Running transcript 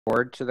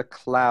Forward to the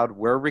cloud.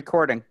 We're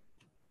recording.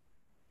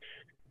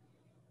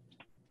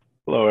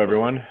 Hello,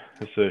 everyone.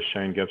 This is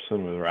Shane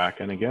Gibson with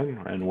Racken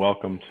again, and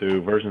welcome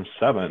to version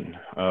 7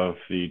 of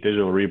the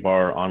Digital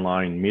Rebar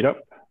Online Meetup.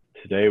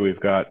 Today, we've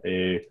got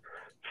a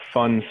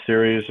fun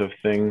series of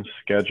things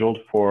scheduled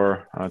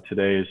for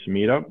today's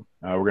meetup.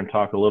 We're going to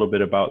talk a little bit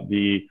about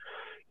the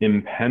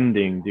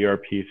impending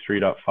DRP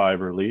 3.5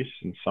 release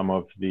and some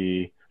of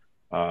the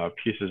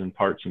pieces and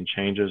parts and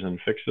changes and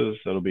fixes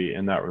that'll be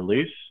in that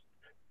release.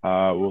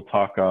 We'll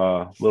talk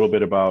a little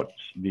bit about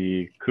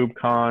the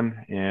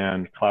KubeCon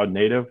and Cloud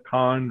Native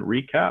Con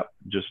recap,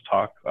 just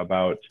talk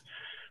about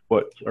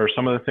what are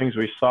some of the things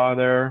we saw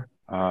there,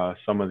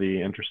 some of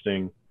the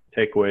interesting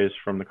takeaways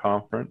from the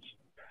conference.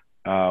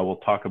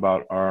 We'll talk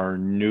about our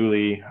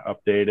newly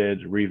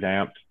updated,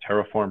 revamped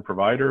Terraform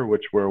provider,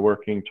 which we're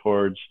working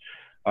towards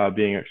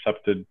being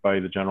accepted by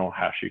the general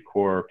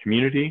HashiCorp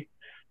community,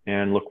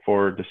 and look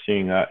forward to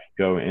seeing that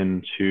go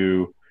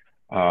into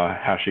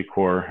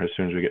HashiCorp as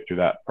soon as we get through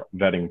that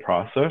vetting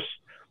process.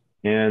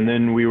 And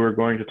then we were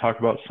going to talk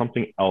about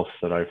something else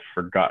that I've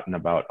forgotten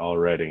about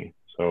already.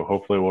 So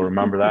hopefully we'll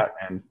remember that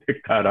and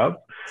pick that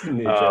up. It's in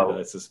the agenda,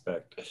 I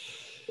suspect.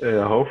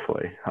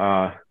 Hopefully.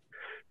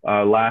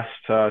 Last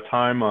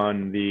time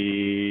on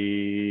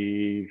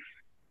the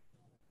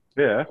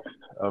 5th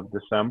of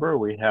December,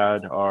 we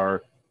had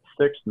our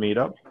 6th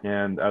meetup.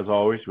 And as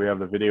always, we have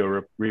the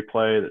video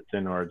replay that's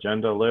in our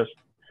agenda list.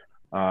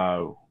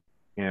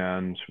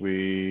 And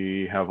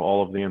we have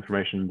all of the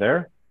information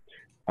there.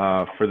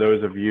 For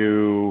those of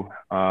you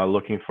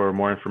looking for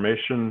more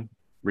information,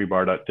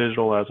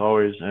 rebar.digital as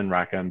always, and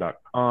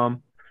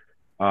racken.com.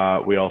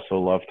 We also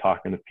love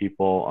talking to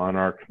people on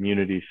our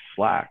community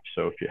Slack.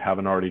 So if you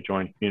haven't already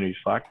joined community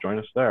Slack, join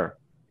us there.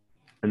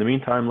 In the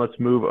meantime, let's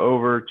move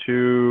over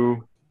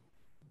to,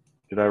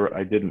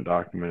 I didn't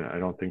document it, I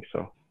don't think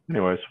so.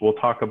 Anyways, we'll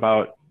talk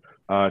about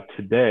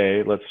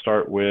today. Let's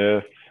start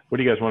with, what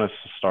do you guys want us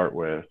to start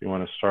with? You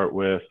want to start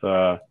with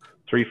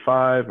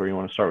 3.5 or you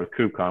want to start with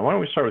KubeCon? Why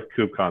don't we start with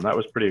KubeCon? That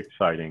was pretty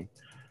exciting.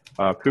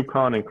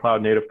 KubeCon and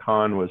Cloud Native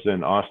Con was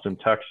in Austin,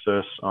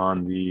 Texas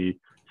on the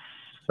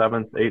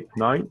 7th, 8th,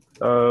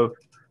 9th of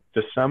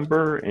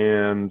December.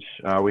 And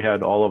we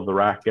had all of the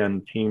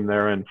Racken team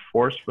there in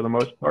force for the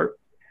most part.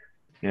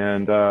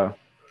 And Rob,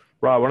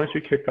 why don't you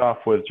kick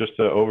off with just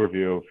an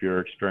overview of your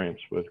experience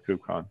with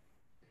KubeCon?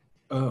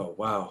 Oh,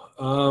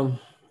 wow.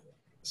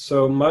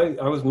 So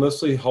I was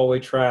mostly hallway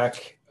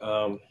track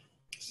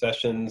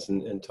sessions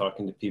and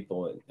talking to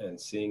people and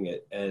seeing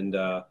it. And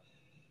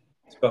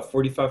it's about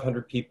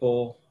 4,500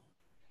 people.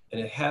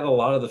 And it had a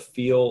lot of the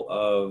feel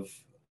of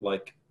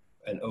like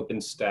an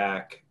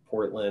OpenStack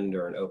Portland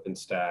or an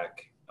OpenStack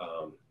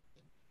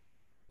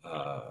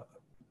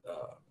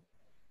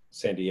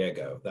San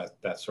Diego,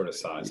 that sort of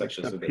size.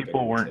 Actually,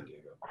 people weren't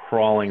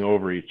crawling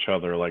over each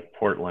other like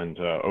Portland,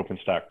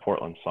 OpenStack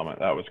Portland Summit.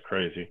 That was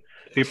crazy.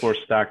 People were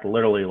stacked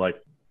literally like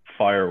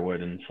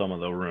firewood in some of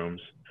the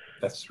rooms.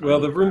 Well,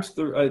 the rooms,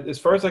 as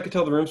far as I could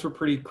tell, the rooms were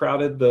pretty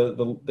crowded.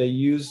 They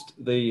used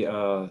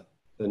the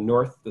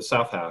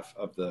south half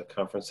of the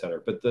conference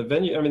center, but the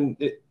venue, I mean,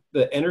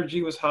 the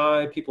energy was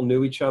high. People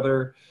knew each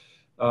other.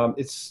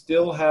 It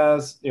still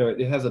has,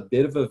 it has a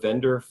bit of a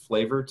vendor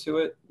flavor to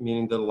it,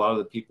 meaning that a lot of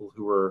the people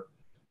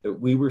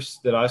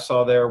that I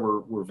saw there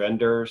were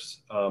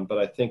vendors, but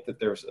I think that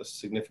there's a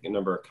significant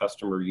number of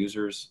customer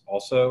users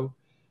also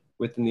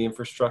within the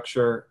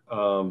infrastructure.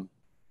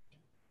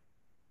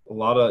 A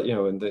lot of,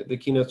 and the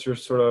keynotes are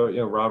sort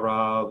of,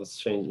 rah-rah, let's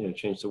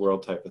change the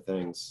world type of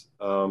things.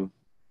 For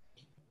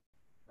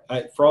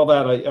all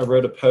that, I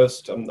wrote a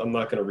post. I'm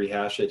not going to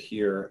rehash it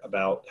here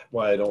about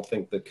why I don't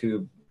think the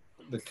Kube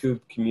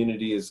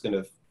community is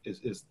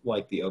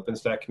like the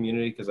OpenStack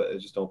community, because I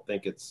just don't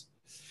think it's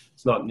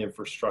not an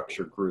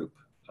infrastructure group.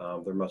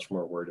 They're much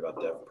more worried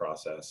about dev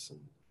process and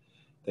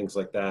things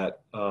like that.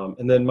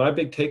 And then my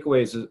big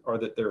takeaways are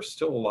that there's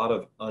still a lot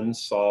of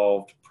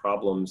unsolved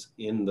problems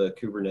in the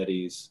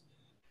Kubernetes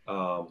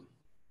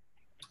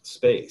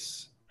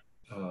space.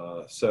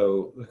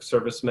 So the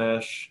service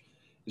mesh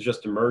is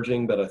just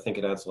emerging, but I think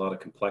it adds a lot of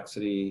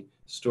complexity.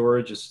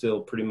 Storage is still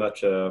pretty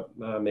much a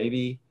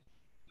maybe.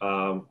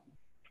 And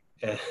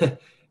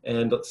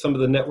some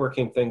of the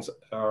networking things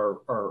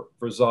are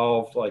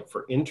resolved like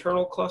for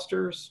internal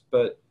clusters,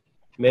 but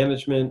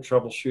management,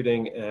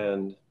 troubleshooting,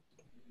 and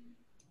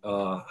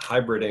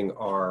hybriding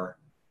are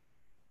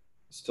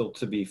still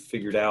to be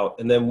figured out.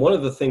 And then one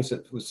of the things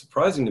that was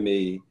surprising to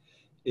me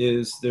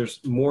is there's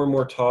more and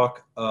more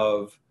talk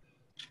of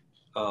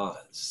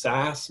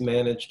SaaS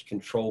managed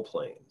control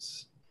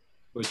planes,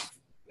 which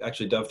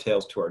actually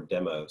dovetails to our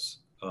demos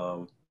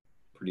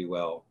pretty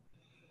well,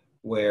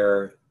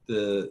 where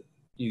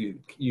you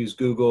use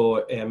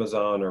Google,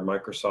 Amazon, or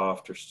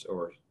Microsoft,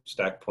 or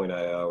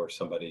Stack.io or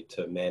somebody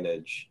to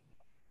manage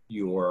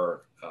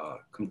your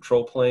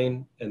control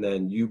plane, and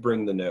then you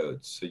bring the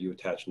nodes. So you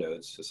attach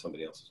nodes to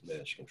somebody else's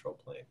managed control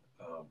plane.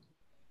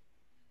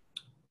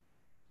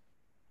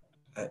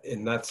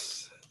 And I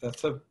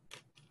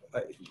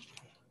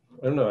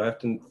don't know, I have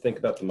to think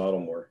about the model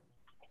more.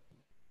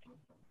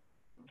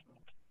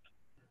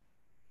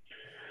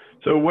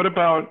 So what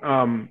about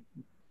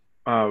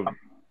uh,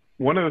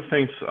 one of the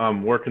things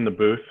working the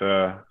booth,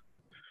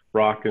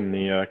 rocking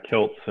the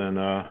kilts and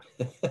the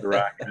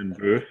rack and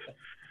booth.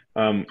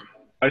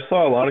 I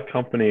saw a lot of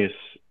companies,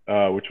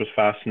 which was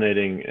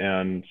fascinating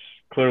and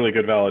clearly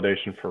good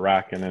validation for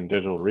Rackin and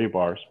digital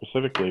rebar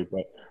specifically,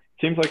 but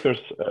it seems like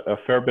there's a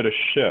fair bit of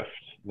shift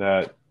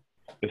that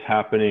is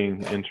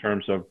happening in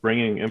terms of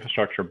bringing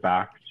infrastructure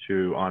back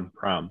to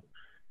on-prem.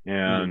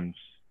 And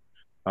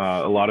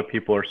a lot of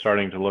people are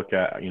starting to look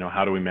at,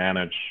 how do we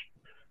manage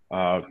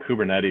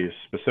Kubernetes,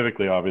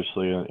 specifically,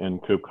 obviously, in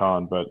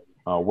KubeCon, but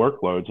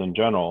workloads in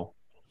general,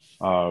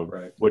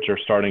 Right. which are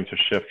starting to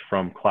shift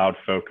from cloud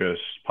focus,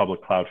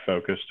 public cloud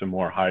focus, to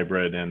more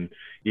hybrid and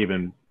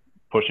even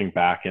pushing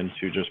back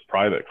into just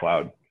private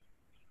cloud.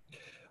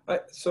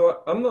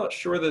 So I'm not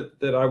sure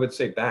that I would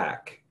say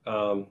back.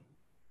 I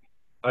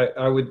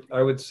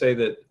would say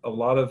that a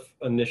lot of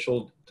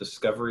initial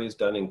discovery is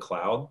done in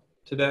cloud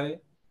today.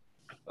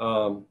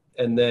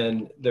 And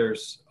then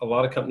there's a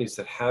lot of companies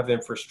that have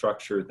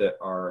infrastructure that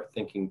are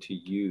rethinking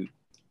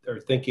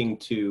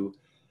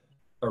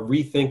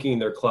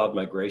their cloud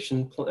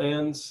migration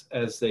plans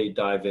as they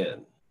dive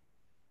in.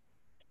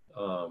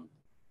 And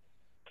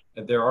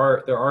there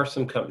are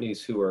some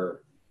companies who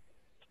are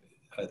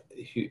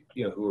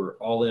who are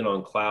all in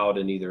on cloud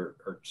and either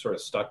are sort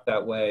of stuck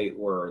that way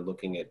or are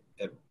looking at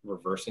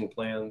reversing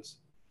plans.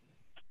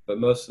 But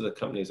most of the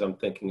companies I'm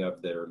thinking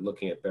of that are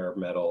looking at bare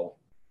metal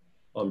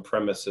on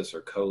premises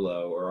or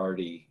colo are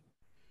already,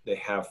 they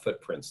have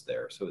footprints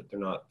there, so they're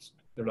not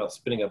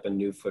spinning up a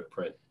new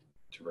footprint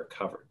to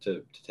recover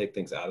to take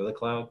things out of the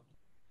cloud.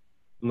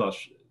 I'm not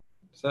sure.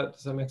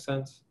 Does that make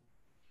sense?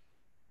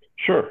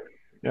 Sure.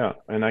 Yeah,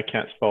 and I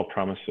can't spell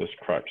premises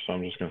correct, so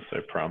I'm just going to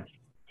say prem.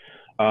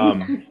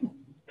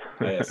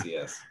 Yes,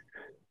 yes.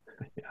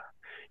 Yeah.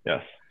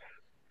 Yes.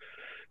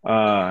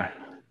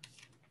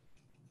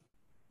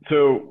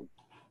 So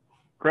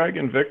Greg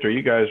and Victor,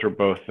 you guys are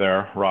both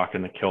there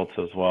rocking the kilts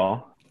as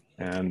well.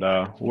 And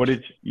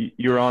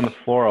you were on the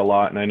floor a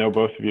lot, and I know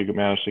both of you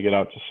managed to get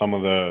out to some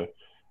of the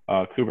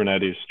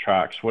Kubernetes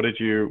tracks. What's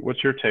your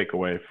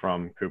takeaway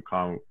from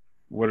KubeCon?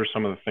 What are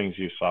some of the things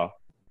you saw?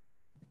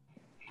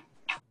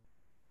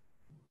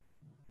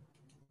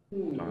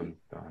 Dun,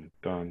 dun,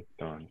 dun,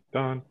 dun,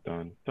 dun,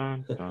 dun,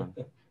 dun, dun.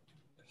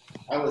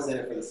 I was in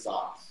it for the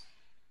socks.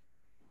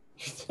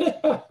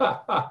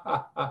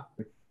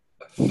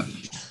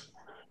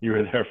 You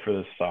were there for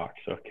the socks.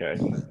 Okay.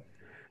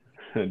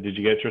 Did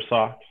you get your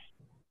socks?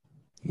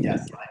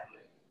 Yes, I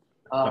did.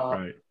 All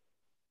right.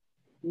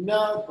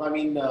 No, I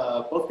mean,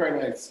 both Greg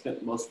and I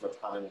spent most of our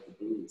time at the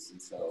booths, and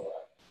so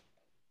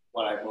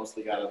what I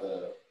mostly got out of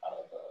the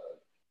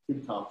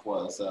KubeConf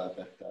was that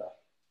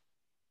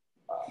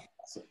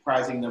a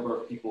surprising number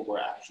of people were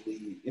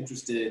actually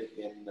interested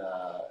in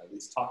at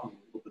least talking a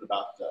little bit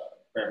about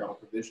bare metal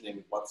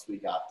provisioning once we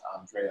got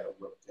Andrea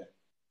roped in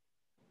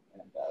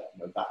and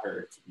got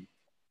her to be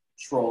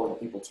trolling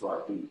people to our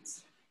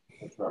booth.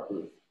 So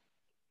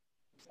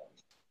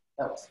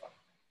that was fun.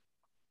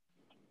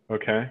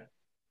 Okay.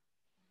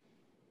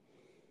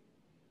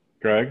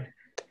 Greg,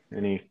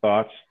 any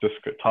thoughts? Just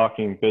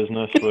talking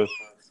business with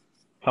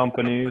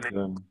companies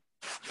and.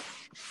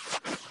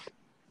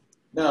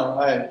 No,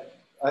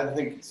 I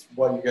think it's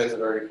what you guys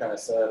had already kind of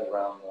said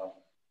around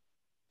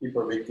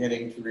people are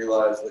beginning to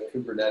realize that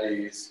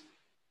Kubernetes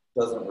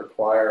doesn't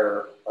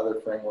require other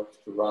frameworks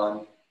to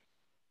run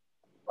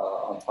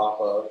on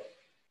top of,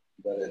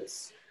 that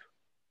it's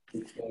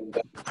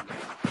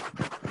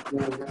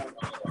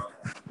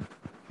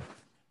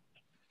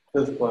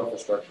physical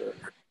infrastructure.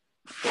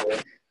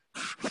 So,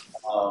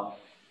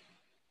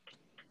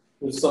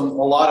 there's a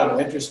lot of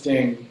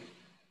interesting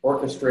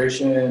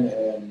orchestration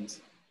and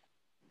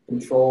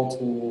control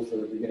tools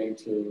that are beginning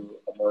to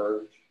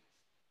emerge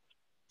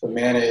to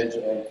manage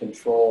and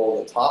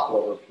control the top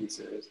level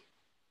pieces.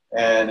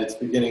 And it's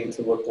beginning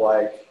to look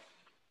like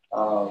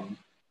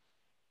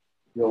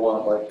you'll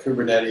want like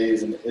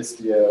Kubernetes and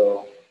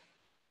Istio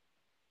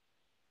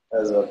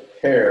as a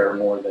pair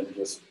more than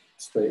just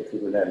straight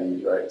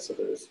Kubernetes, right? So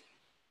there's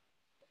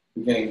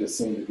beginning to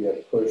seem to be a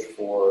push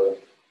for,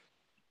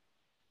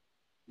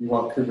 you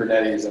want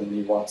Kubernetes and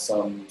you want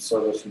some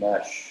service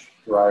mesh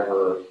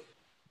driver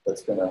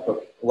that's going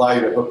to allow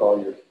you to hook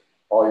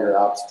all your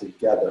apps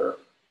together,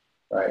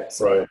 right?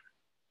 So right.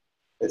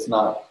 It's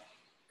not,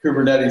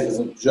 Kubernetes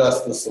isn't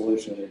just the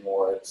solution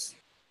anymore. It's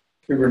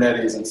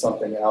Kubernetes and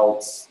something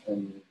else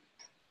and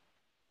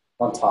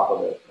on top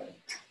of it, right?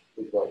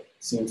 Is what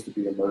seems to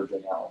be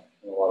emerging out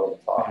in a lot of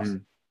the talks,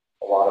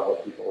 a lot of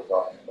what people are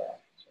talking about.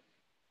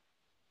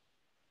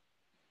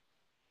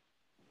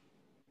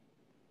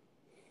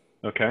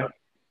 Okay.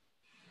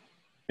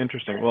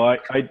 Interesting. Well,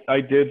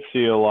 I did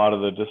see a lot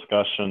of the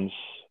discussions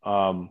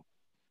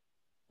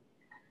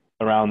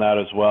around that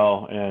as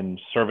well. And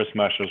service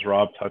mesh, as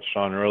Rob touched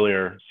on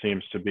earlier,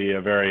 seems to be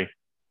a very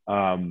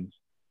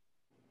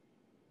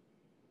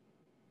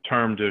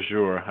term du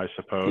jour, I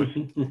suppose.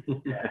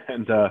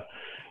 And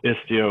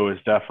Istio is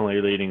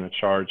definitely leading the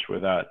charge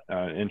with that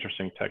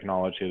interesting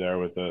technology there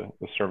with the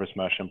service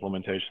mesh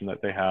implementation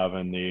that they have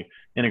and the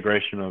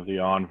integration of the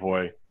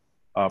Envoy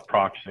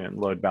proxy and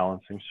load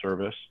balancing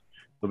service.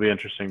 It'll be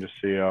interesting to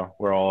see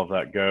where all of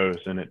that goes.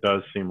 And it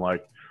does seem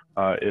like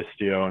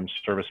Istio and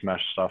service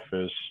mesh stuff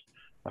is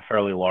a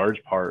fairly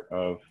large part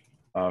of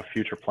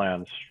future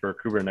plans for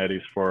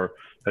Kubernetes. For,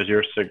 as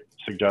you're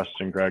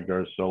suggesting, Greg,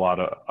 there's a lot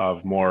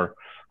of more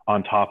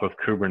on top of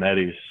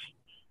Kubernetes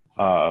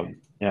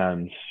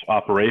and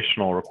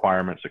operational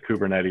requirements that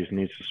Kubernetes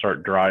needs to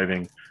start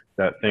driving,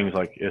 that things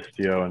like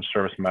Istio and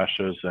service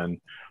meshes and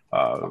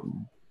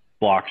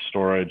block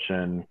storage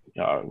and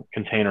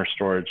container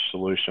storage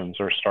solutions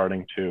are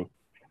starting to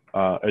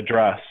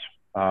address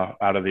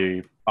out of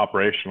the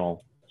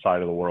operational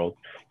side of the world.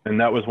 And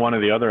that was one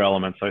of the other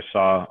elements I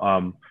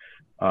saw.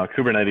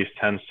 Kubernetes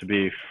tends to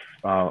be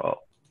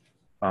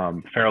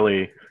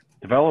fairly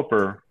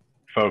developer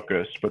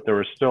focused, but there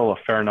was still a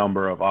fair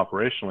number of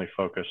operationally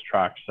focused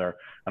tracks there.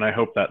 And I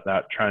hope that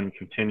that trend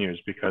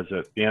continues, because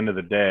at the end of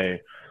the day,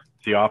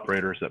 it's the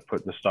operators that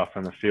put the stuff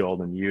in the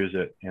field and use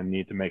it and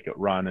need to make it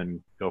run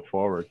and go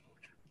forward.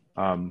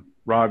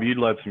 Rob, you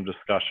led some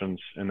discussions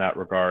in that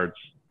regards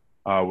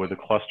with the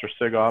cluster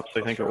sig ops,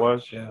 I think it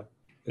was. Yeah,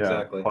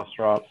 exactly. Yeah,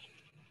 cluster ops.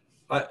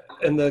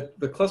 And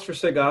the cluster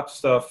sig ops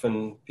stuff,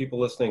 and people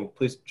listening,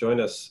 please join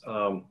us.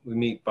 We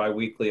meet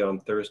bi-weekly on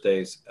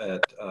Thursdays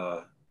at,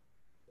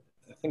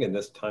 I think in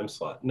this time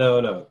slot.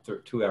 No,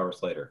 2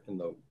 hours later in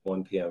the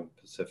 1 p.m.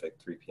 Pacific,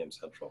 3 p.m.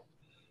 Central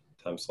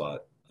time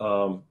slot.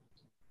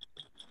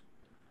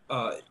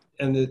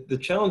 And the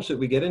challenge that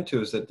we get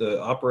into is that the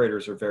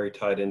operators are very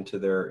tied into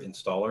their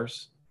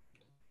installers.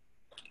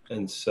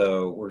 And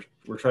so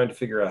we're trying to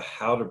figure out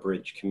how to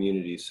bridge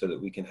communities so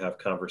that we can have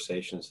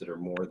conversations that are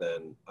more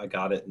than, I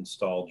got it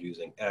installed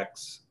using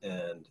X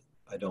and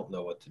I don't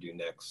know what to do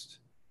next,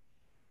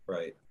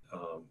 right?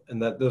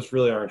 And that those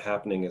really aren't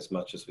happening as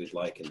much as we'd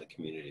like in the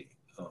community,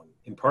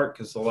 in part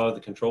because a lot of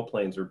the control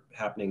planes are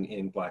happening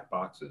in black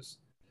boxes.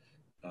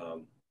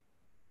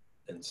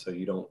 And so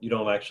you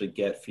don't actually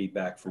get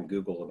feedback from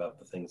Google about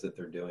the things that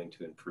they're doing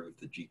to improve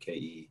the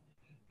GKE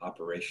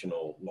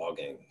operational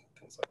logging,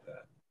 things like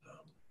that.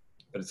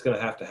 But it's going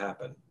to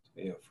happen.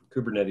 You know, for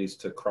Kubernetes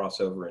to cross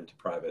over into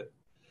private,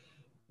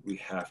 we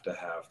have to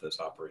have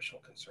those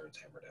operational concerns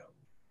hammered out.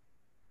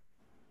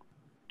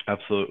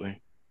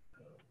 Absolutely.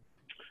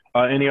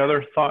 Any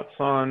other thoughts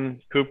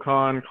on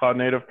KubeCon, Cloud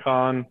Native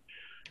Con?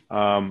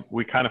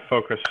 We kind of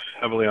focused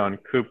heavily on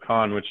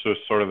KubeCon, which was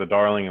sort of the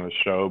darling of the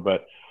show,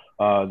 but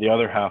the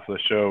other half of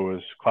the show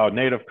was Cloud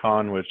Native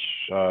Con, which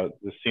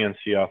the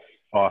CNCF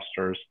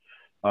fosters.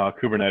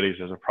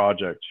 Kubernetes as a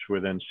project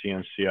within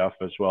CNCF,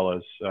 as well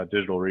as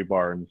Digital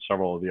Rebar and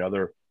several of the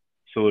other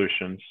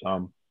solutions.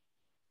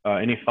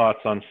 Any thoughts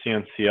on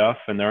CNCF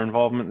and their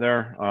involvement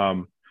there?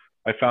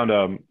 I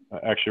found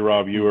actually,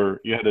 Rob, you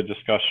had a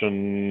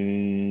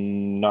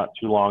discussion not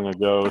too long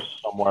ago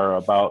somewhere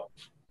about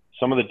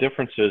some of the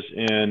differences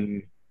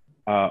in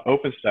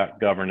OpenStack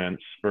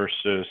governance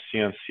versus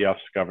CNCF's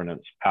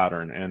governance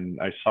pattern,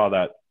 and I saw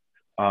that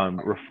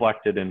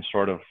reflected in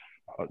sort of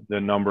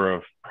the number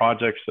of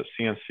projects that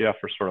CNCF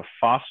are sort of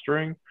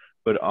fostering,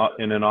 but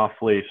in an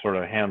awfully sort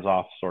of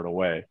hands-off sort of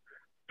way,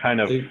 kind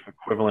of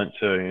equivalent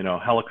to, you know,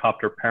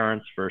 helicopter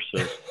parents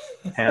versus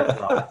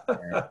hands-off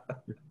parents.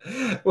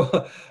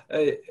 Well,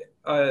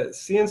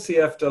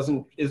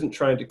 CNCF isn't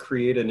trying to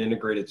create an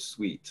integrated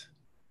suite.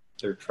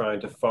 They're trying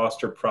to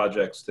foster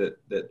projects that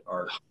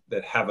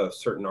have a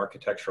certain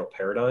architectural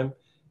paradigm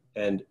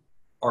and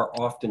are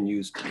often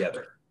used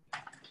together.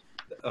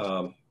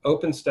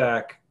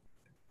 OpenStack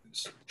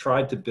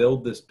tried to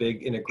build this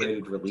big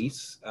integrated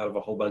release out of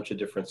a whole bunch of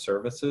different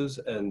services.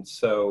 And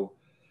so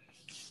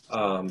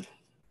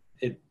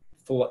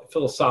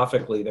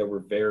philosophically, they were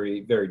very,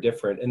 very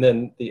different. And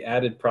then the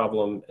added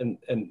problem, and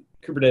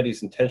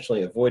Kubernetes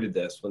intentionally avoided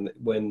this,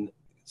 when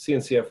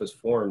CNCF was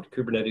formed,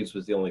 Kubernetes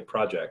was the only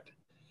project.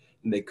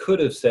 And they could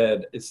have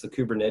said it's the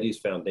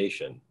Kubernetes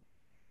Foundation.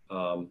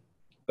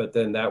 But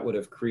then that would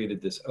have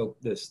created this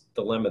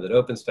dilemma that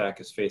OpenStack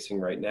is facing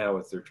right now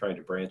as they're trying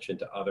to branch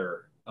into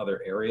other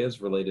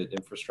areas, related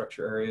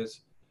infrastructure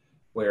areas,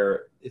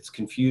 where it's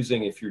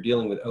confusing if you're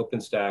dealing with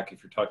OpenStack,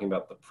 if you're talking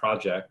about the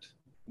project,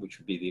 which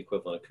would be the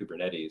equivalent of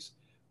Kubernetes,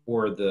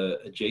 or the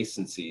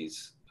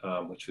adjacencies,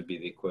 which would be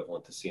the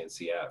equivalent to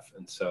CNCF.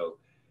 And so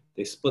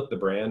they split the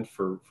brand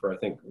for I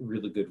think,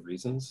 really good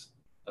reasons.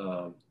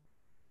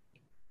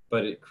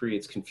 But it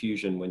creates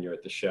confusion when you're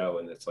at the show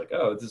and it's like,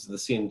 oh, this is the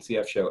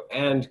CNCF show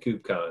and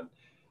KubeCon.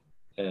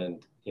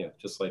 And, you know,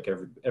 just like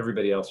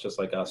everybody else, just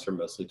like us, are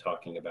mostly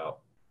talking about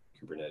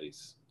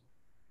Kubernetes.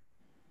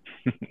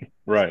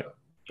 Right. So,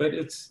 but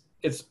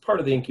it's part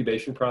of the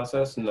incubation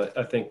process. And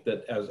I think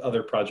that as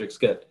other projects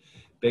get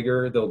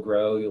bigger, they'll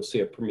grow. You'll see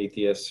a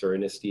Prometheus or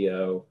an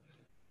Istio,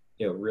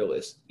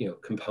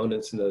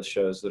 components in those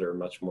shows that are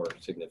much more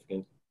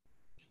significant.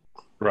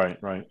 Right.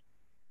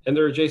 And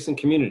they're adjacent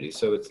communities,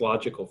 so it's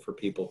logical for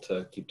people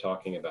to keep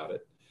talking about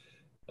it.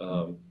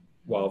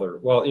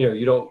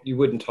 you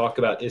wouldn't talk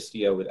about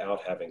Istio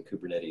without having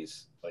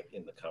Kubernetes like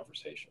in the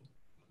conversation.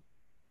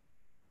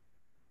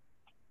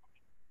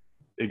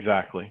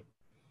 Exactly.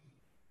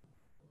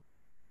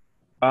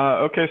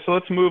 Okay, so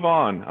let's move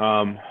on.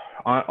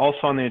 Also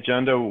on the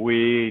agenda,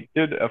 we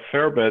did a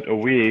fair bit.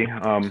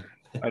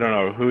 I don't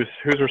know who's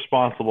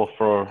responsible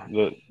for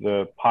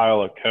the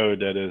pile of code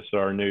that is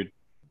our new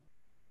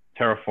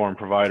Terraform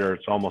provider.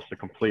 It's almost a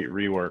complete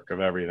rework of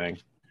everything.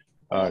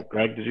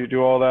 Greg, did you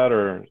do all that,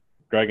 or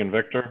Greg and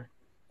Victor?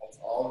 That's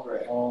all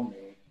Greg. All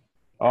me.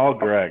 All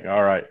Greg.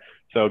 All right.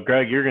 So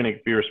Greg, you're going to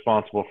be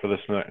responsible for this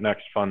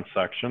next fun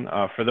section.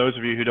 For those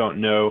of you who don't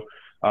know,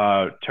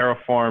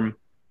 Terraform,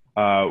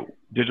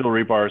 Digital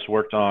Rebar has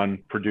worked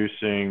on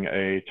producing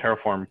a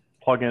Terraform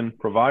plugin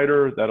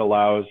provider that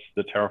allows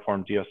the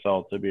Terraform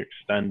DSL to be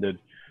extended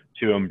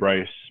to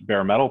embrace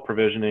bare metal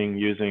provisioning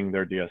using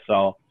their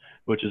DSL,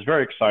 which is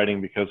very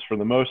exciting because for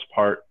the most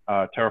part,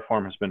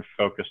 Terraform has been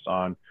focused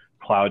on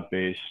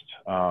cloud-based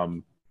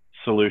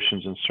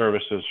solutions and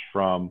services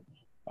from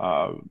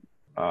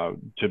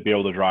to be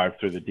able to drive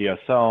through the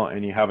DSL,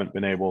 and you haven't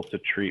been able to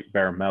treat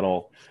bare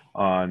metal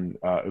on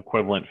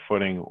equivalent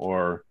footing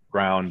or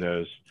ground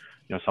as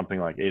something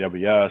like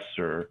AWS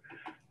or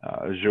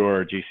Azure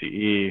or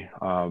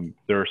GCE.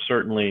 There are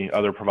certainly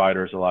other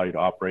providers allow you to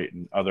operate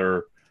in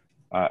other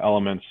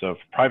elements of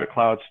private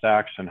cloud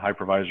stacks and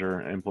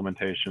hypervisor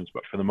implementations,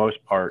 but for the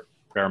most part,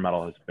 bare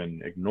metal has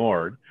been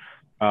ignored.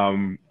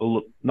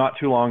 Not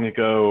too long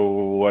ago,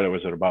 what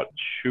was it, about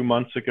 2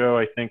 months ago,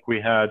 I think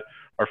we had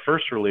our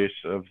first release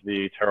of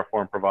the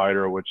Terraform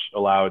provider, which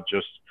allowed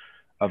just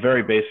a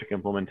very basic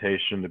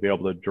implementation to be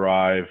able to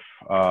drive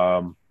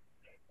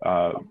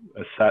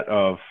a set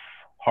of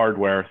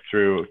hardware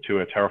through to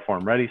a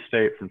Terraform ready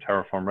state, from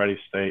Terraform ready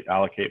state,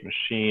 allocate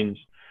machines,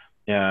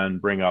 and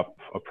bring up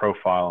a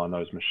profile on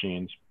those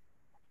machines.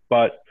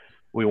 But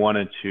we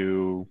wanted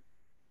to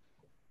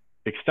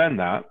extend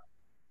that.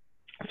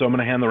 So I'm going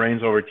to hand the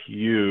reins over to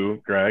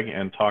you, Greg,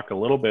 and talk a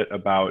little bit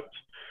about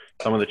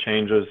some of the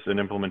changes and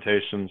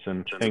implementations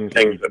and things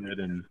that we did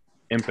and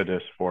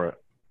impetus for it.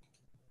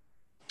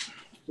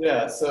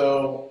 Yeah,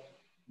 so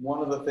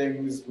one of the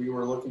things we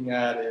were looking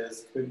at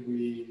is, could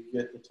we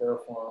get the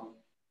Terraform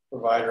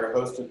provider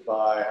hosted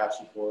by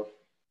HashiCorp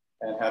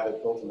and have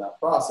it built in that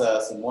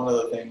process? And one of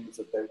the things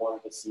that they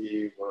wanted to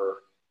see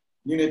were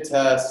unit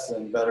tests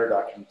and better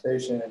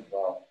documentation.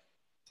 Well,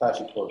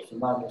 HashiCorp, so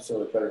not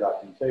necessarily better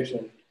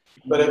documentation,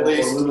 but at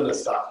least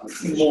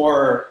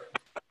more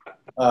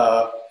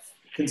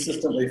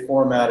consistently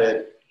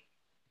formatted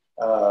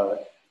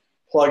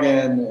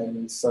plugin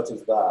and such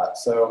as that.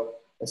 So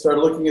I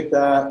started looking at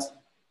that,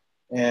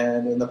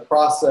 and in the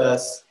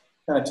process,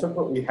 kind of took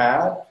what we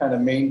had, kind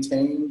of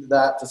maintained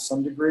that to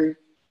some degree,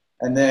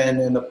 and then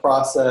in the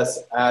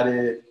process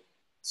added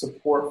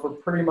support for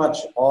pretty much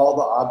all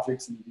the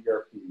objects in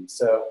DRP.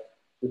 So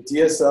the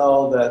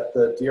DSL that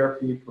the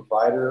DRP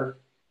provider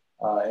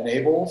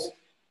enables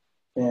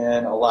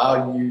can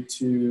allow you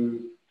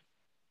to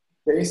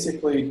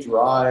basically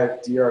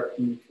drive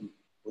DRP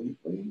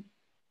completely.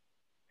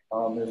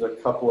 There's a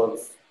couple of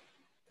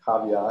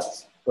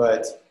caveats,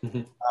 but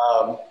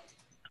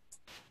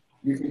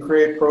you can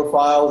create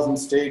profiles and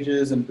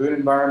stages and boot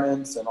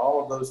environments and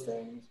all of those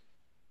things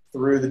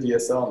through the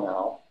DSL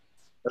now,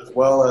 as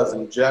well as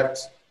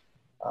inject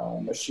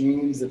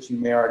machines that you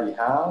may already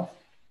have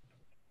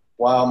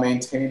while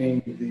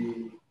maintaining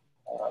the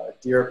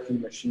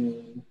DRP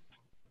machine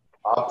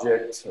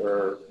object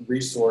or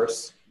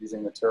resource,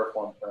 using the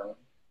Terraform term,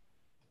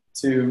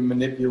 to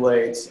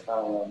manipulate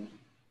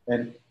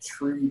and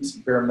treat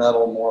bare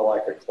metal more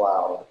like a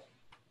cloud.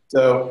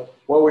 So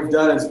what we've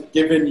done is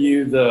given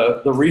you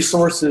the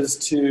resources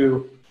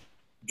to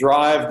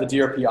drive the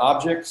DRP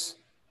objects,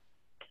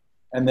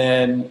 and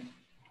then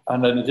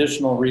an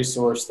additional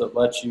resource that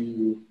lets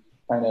you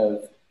kind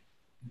of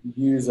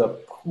use a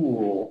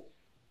pool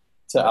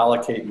to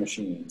allocate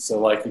machines. So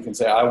like you can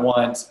say, I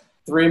want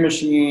 3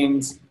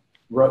 machines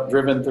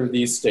driven through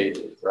these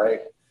stages,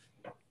 right?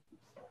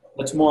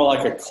 That's more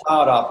like a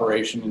cloud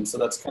operation, and so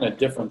that's kind of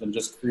different than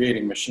just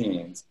creating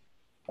machines.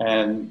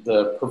 And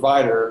the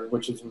provider,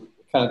 which is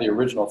kind of the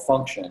original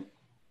function,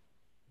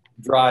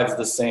 drives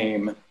the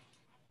same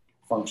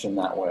function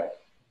that way.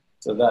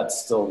 So that's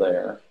still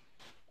there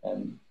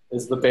and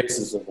is the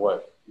basis of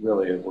what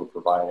really we're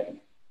providing.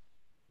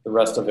 The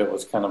rest of it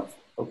was kind of,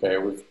 okay,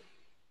 we've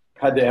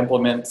had to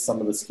implement some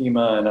of the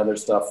schema and other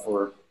stuff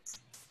for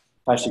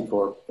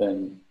HashiCorp,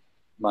 then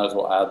might as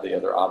well add the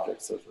other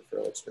objects. Those were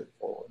fairly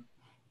straightforward.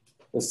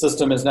 The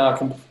system is now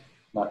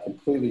not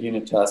completely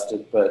unit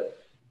tested,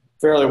 but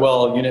fairly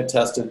well unit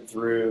tested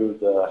through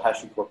the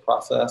HashiCorp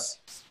process.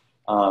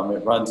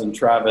 It runs in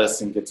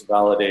Travis and gets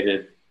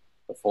validated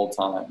the full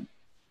time.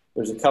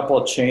 There's a couple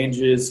of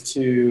changes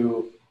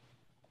to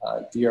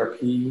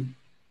DRP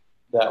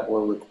that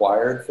were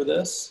required for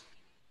this.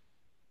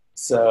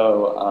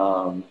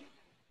 So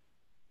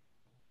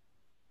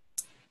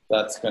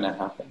that's going to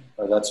happen,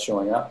 or that's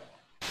showing up.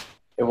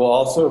 It will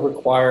also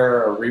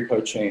require a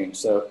repo change.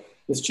 So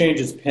this change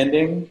is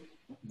pending,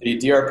 The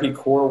DRP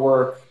core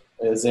work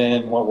is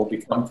in what will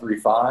become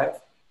 3.5.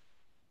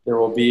 There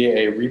will be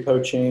a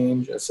repo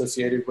change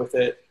associated with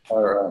it,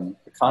 or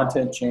a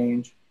content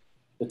change.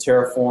 The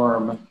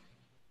Terraform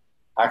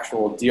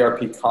actual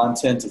DRP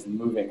content is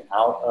moving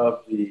out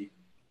of the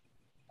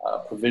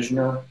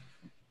provisioner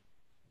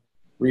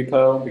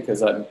repo because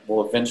that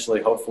will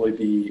eventually hopefully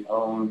be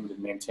owned and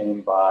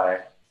maintained by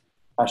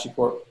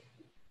HashiCorp.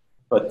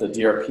 But the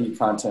DRP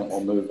content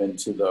will move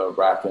into the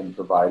Racken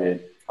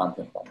provided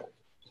content bundle.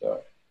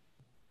 So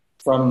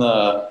from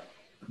the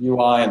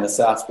UI and the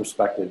SaaS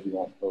perspective, you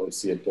won't really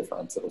see a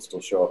difference. It'll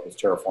still show up as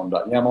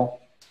terraform.yaml,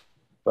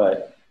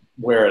 but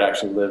where it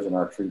actually lives in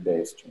our tree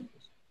base changes.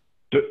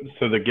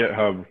 So the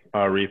GitHub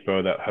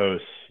repo that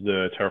hosts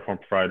the Terraform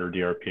provider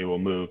DRP will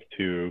move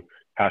to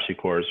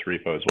HashiCorp's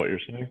repo is what you're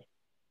saying?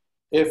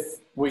 If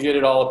we get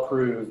it all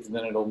approved,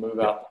 then it'll move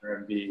out there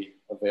and be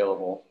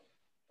available.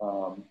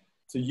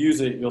 To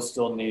use it, you'll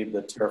still need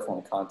the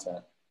Terraform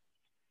content.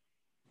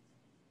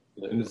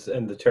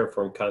 And the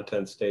Terraform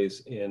content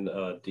stays in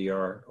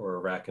DR or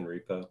a Racken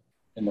repo?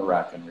 In the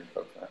Racken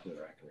repo, correct. In the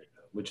Racken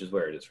repo, which is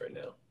where it is right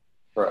now.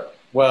 Correct.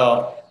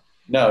 Well,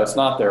 no, it's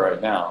not there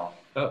right now.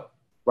 Oh.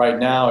 Right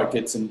now, it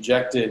gets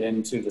injected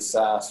into the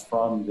SaaS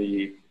from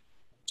the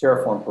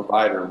Terraform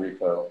provider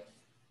repo.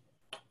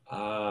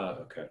 Ah,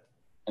 okay.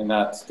 And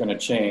that's going to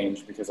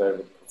change because I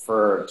would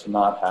prefer to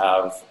not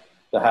have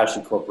the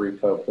HashiCorp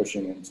repo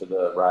pushing into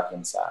the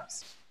Racken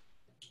SaaS.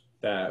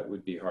 That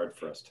would be hard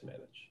for us to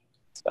manage.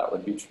 That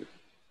would be true.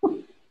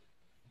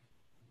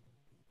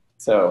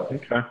 So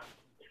okay,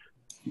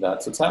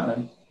 that's what's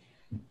happening.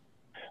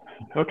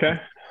 Okay.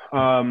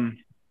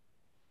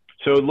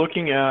 So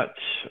looking at,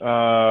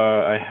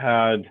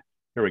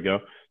 here we go.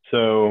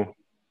 So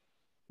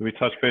we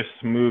touch base,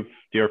 move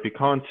DRP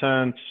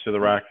content to the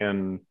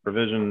Racken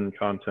provision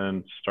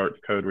content,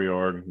 start code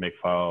reorg, make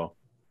file,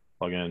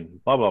 plugin,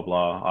 blah, blah,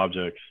 blah,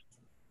 objects.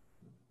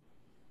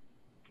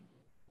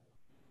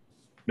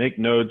 Make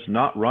nodes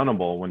not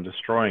runnable when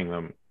destroying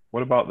them.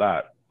 What about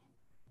that?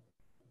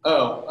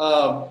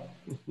 Oh,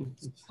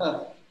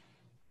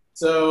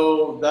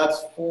 so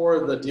that's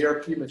for the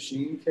DRP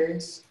machine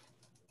case.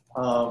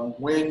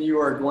 When you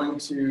are going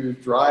to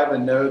drive a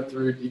node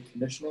through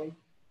decommissioning,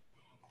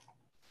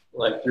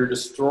 like you're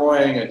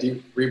destroying a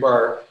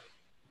rebar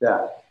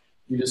that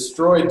you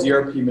destroy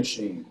DRP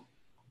machine.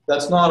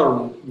 That's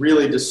not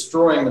really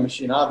destroying the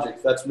machine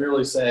object. That's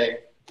merely saying,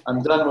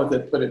 I'm done with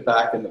it, put it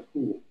back in the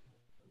pool.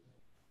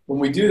 When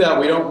we do that,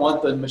 we don't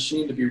want the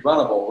machine to be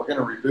runnable. We're going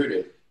to reboot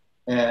it.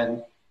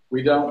 And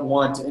we don't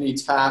want any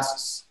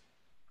tasks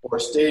or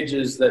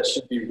stages that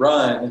should be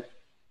run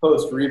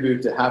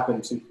post-reboot to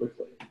happen too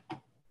quickly.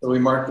 So we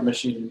mark the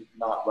machine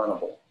not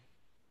runnable.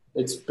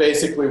 It's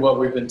basically what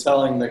we've been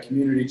telling the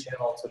community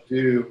channel to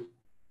do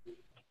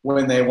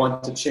when they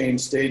want to change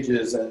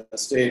stages and the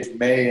stage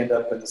may end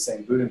up in the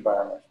same boot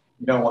environment.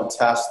 You don't want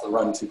tasks to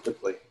run too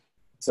quickly.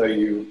 So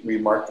we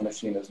mark the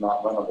machine as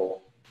not runnable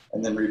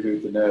and then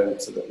reboot the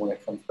node so that when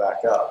it comes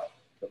back up,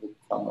 it will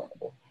become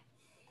runnable.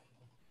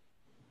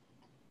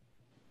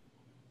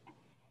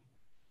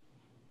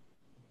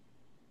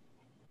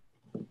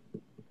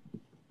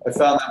 I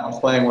found that when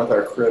playing with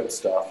our crib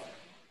stuff.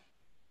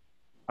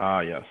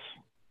 Ah, yes.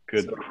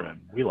 Good crib.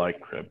 We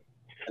like crib.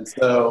 And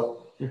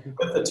so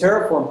with the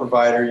Terraform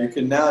provider, you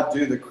can now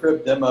do the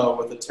crib demo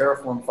with a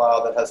Terraform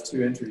file that has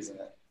 2 entries in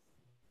it.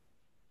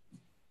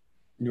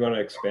 You want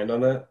to expand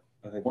on that?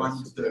 I think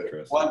One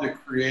to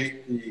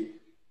create the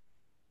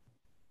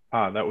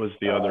that was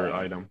the other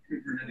item.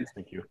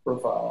 Thank you.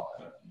 Profile.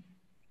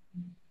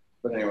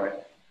 But anyway,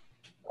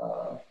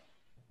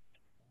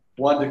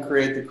 one to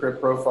create the crib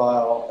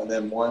profile, and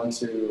then one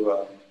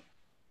to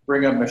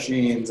bring up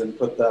machines and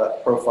put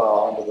that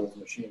profile onto those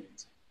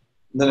machines.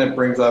 And then it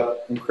brings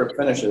up encrypt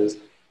finishes.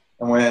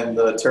 And when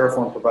the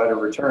Terraform provider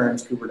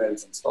returns,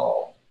 Kubernetes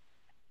installed.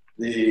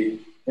 The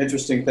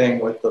interesting thing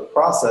with the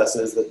process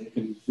is that you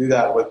can do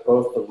that with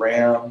both the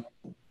RAM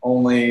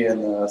only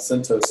and the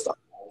CentOS styles.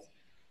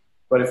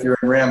 But if you're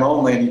in RAM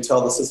only and you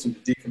tell the system to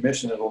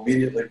decommission, it'll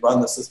immediately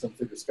run the system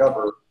through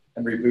Discover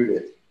and reboot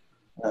it.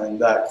 And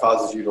that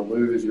causes you to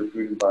lose your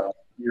boot environment,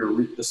 your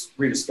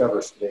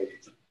rediscover stage.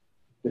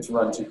 It's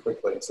run too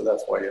quickly, so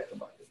that's why you have to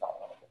mark it not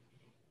runnable.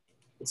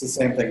 It's the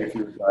same thing if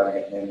you were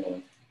driving it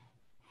manually.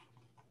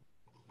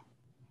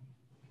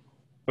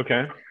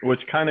 Okay, which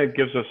kind of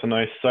gives us a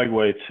nice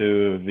segue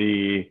to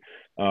the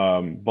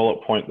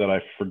bullet point that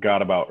I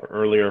forgot about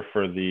earlier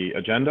for the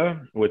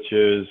agenda, which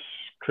is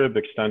crib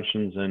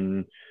extensions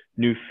and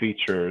new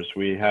features.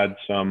 We had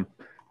some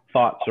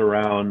thoughts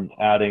around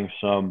adding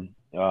some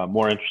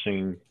more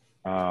interesting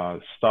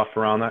stuff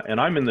around that, and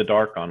I'm in the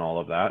dark on all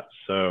of that.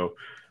 So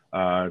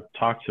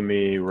talk to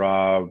me,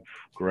 Rob,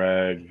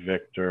 Greg,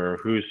 Victor,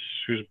 whose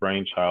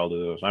brainchild is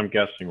this? I'm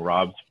guessing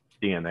Rob's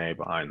DNA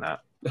behind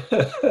that.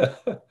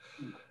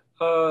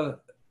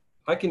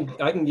 I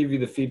can give you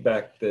the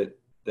feedback that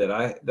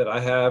I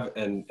have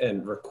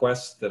and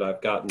requests that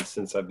I've gotten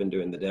since I've been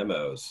doing the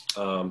demos.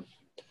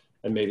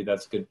 And maybe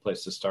that's a good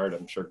place to start.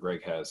 I'm sure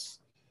Greg has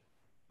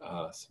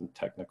some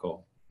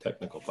technical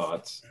technical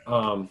thoughts.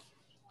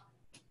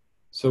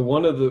 So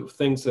one of the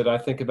things that I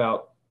think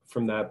about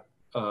from that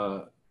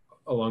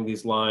along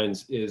these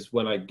lines is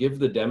when I give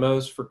the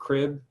demos for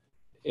Crib,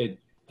 it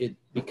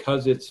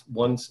because it's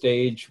one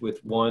stage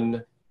with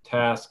one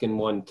task and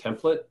one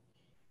template,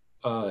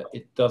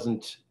 it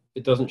doesn't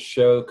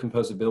show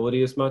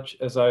composability as much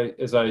as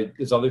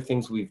other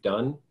things we've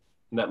done,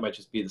 and that might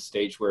just be the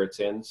stage where it's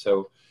in.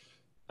 So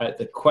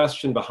the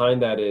question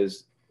behind that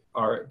is,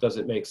 does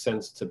it make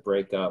sense to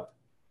break up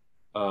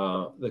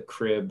the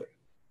Crib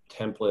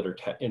template or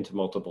into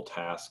multiple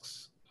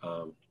tasks?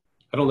 I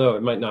don't know,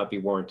 it might not be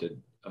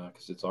warranted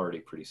because it's already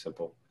pretty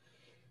simple.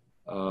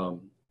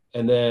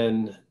 And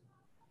then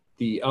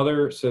the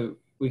other, so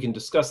we can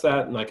discuss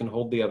that and I can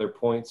hold the other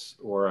points,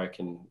 or I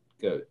can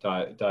go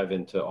dive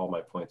into all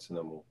my points and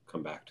then we'll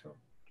come back to them.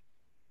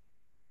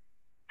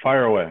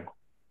 Fire away.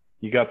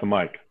 You got the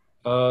mic.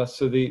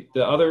 So the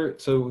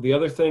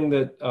other thing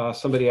that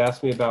somebody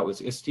asked me about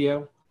was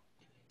Istio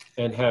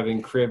and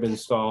having Crib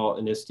install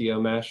an Istio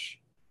mesh.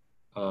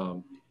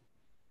 Because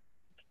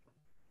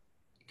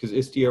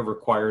Istio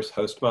requires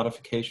host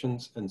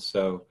modifications, and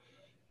so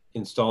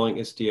installing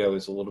Istio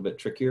is a little bit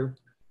trickier,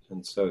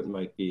 and so it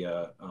might be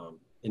an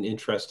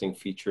interesting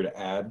feature to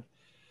add.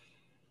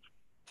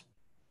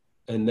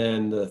 And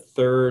then the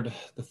third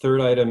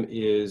item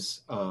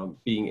is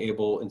being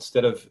able,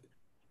 instead of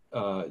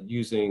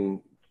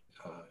using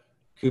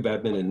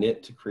kubeadmin and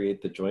init to create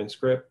the join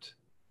script,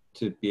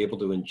 to be able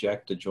to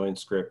inject a join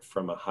script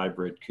from a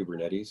hybrid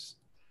Kubernetes.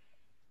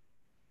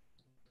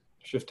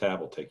 Shift tab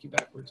will take you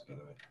backwards, by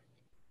the way.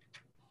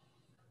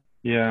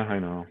 Yeah, I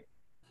know.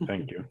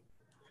 Thank you.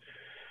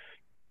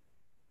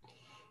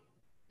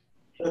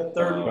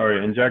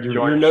 Sorry, inject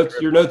join.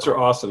 Your notes are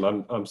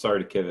awesome. I'm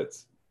sorry to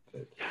kivets.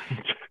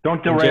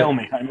 Don't derail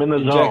me. I'm in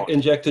the zone.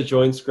 Inject a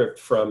join script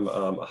from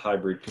a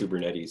hybrid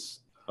Kubernetes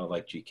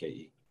like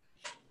GKE.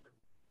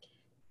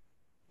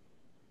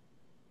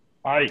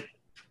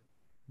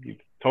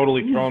 You've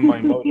totally thrown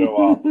my mojo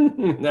off.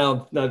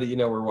 now that you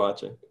know we're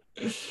watching.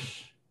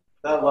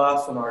 That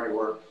last one already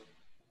worked.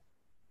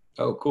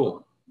 Oh,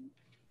 cool.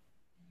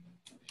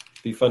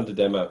 Be fun to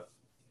demo.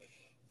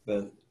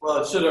 Then.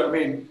 Well, it should have. I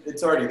mean,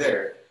 it's already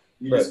there.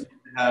 You just need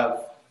to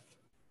have.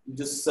 You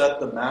just set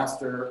the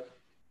master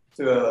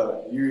to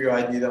a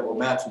UUID that will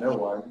match no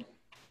one,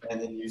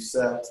 and then you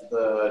set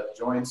the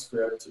join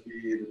script to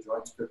be the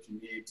join script you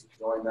need to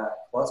join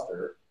that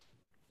cluster,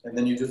 and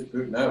then you just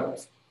boot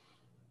nodes.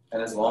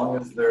 And as long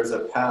as there's a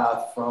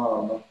path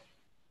from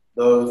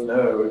those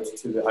nodes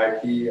to the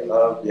IP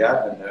of the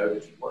admin node,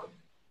 it should work.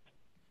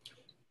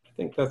 I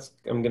think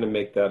I'm going to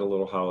make that a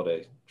little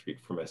holiday treat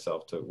for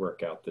myself to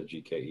work out the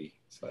GKE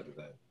side of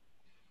that.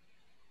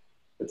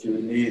 But you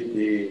would need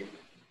the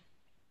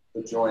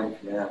join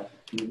command.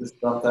 You just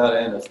dump that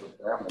in as the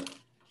parameter.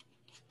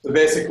 So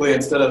basically,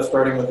 instead of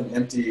starting with an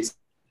empty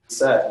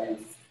set, you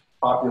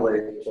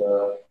populate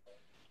the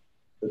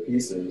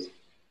pieces,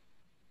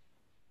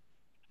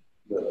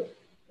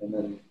 and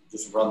then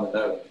just run the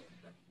node.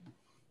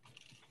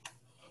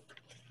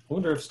 I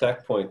wonder if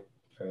Stack Point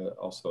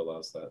also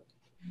allows that.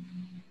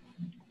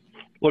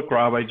 Look,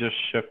 Rob, I just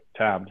shift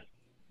tabbed.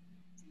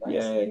 Nice.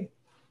 Yay.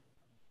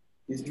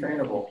 He's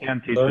trainable.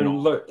 Can't teach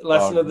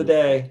Lesson of the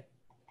day.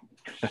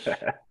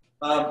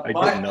 I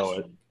didn't know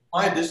it.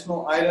 My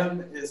additional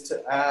item is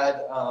to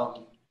add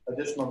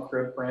additional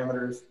crib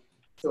parameters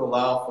to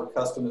allow for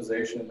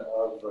customization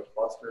of the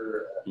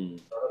cluster at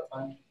startup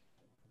time.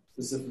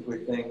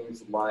 Specifically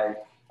things like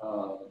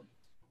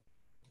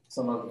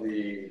some of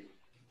the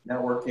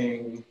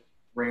networking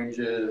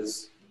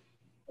ranges,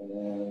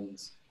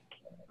 and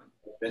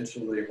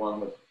eventually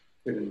one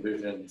could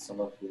envision some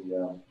of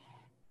the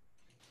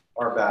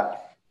RBAC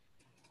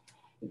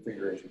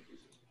configuration pieces.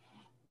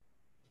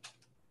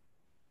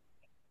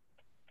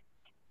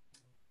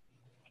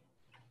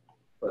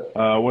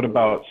 But, what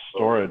about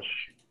storage?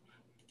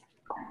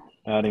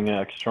 Adding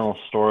external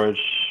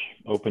storage,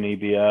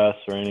 OpenEBS,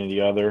 or any of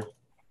the other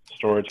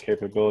storage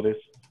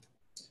capabilities?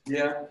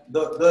 Yeah,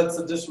 that's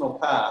additional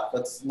path.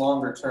 That's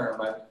longer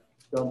term. I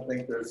don't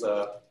think there's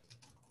a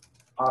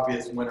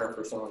obvious winner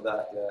for some of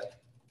that yet.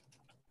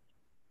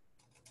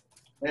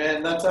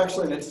 And that's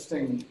actually an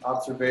interesting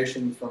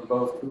observation from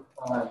both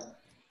KubeCon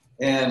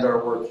and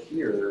our work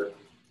here,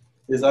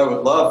 is I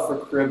would love for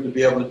Crib to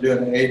be able to do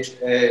an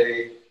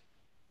HA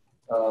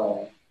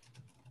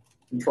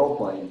control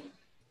plane,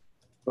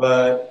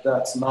 but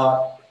that's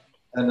not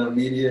an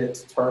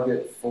immediate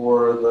target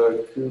for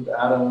the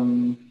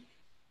kubeadm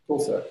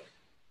toolset.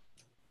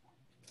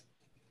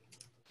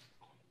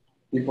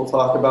 People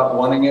talk about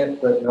wanting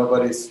it, but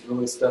nobody's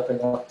really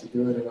stepping up to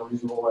do it in a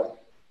reasonable way.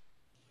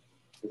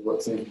 Is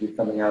what seems to be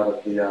coming out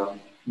of the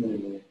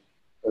community,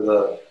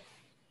 or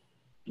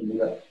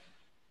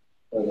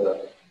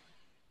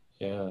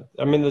Yeah,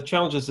 I mean, the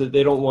challenge is that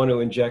they don't want to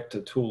inject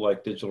a tool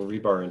like Digital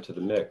Rebar into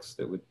the mix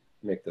that would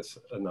make this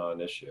a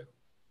non-issue.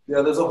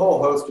 Yeah, there's a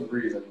whole host of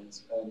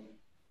reasons, and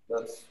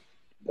that's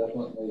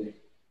definitely.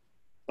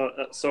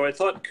 So I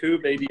thought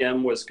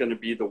kubeadm was going to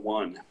be the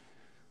one.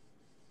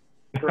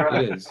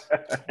 It is.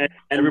 And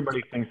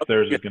Everybody thinks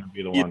theirs is going to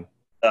be the one.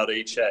 without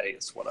HA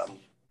is what I'm.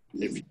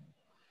 If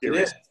It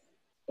is.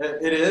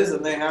 It is,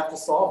 and they have to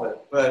solve it,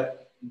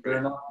 but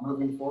they're not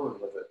moving forward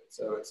with it.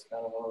 So it's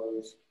kind of one of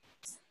those.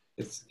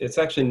 It's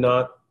actually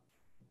not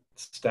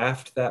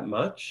staffed that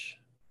much.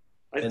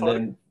 I And thought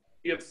then it was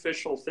the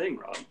official thing,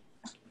 Rob.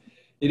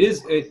 it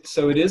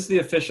is the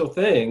official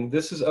thing.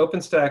 This is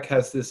OpenStack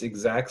has this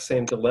exact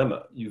same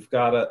dilemma. You've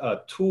got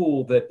a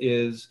tool that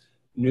is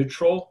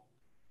neutral,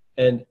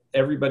 and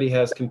everybody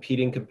has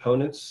competing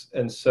components.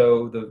 And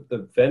so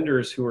the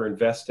vendors who are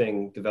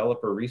investing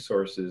developer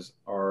resources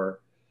are,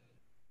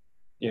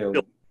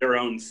 Build their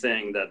own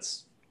thing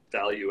that's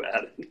value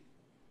added.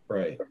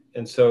 right.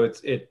 And so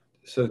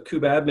so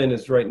kubeadmin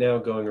is right now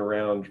going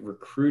around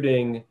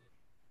recruiting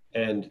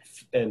and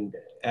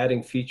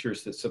adding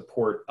features that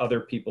support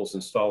other people's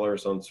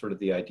installers on sort of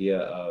the idea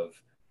of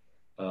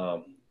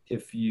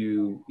if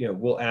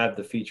we'll add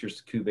the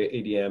features to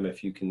kubeadm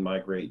if you can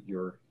migrate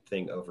your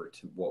thing over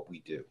to what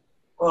we do.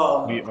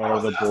 Well, We are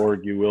the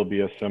board. You will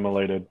be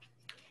assimilated.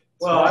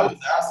 Well, I was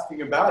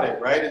asking about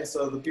it, right? And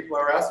so the people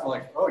are asking,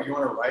 like, oh, you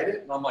want to write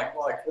it? And I'm like,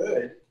 well, I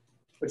could,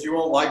 but you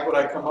won't like what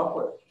I come up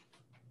with.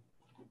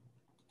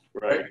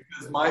 Right?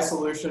 Because my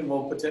solution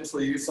will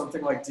potentially use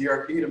something like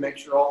DRP to make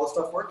sure all the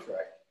stuff works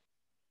right.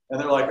 And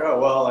they're like, oh,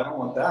 well, I don't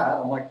want that.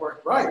 I'm like,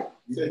 right.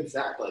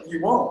 Exactly.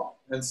 You won't.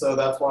 And so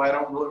that's why I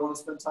don't really want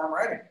to spend time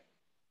writing it.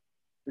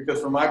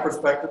 Because from my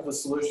perspective, the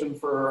solution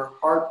for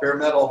bare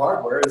metal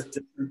hardware is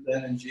different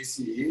than in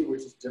GCE,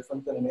 which is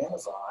different than in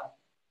Amazon.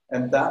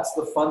 And that's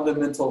the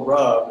fundamental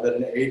rub that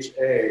an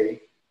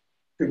HA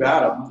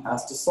kubeatom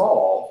has to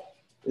solve,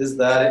 is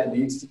that it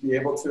needs to be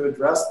able to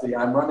address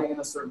I'm running in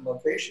a certain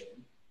location,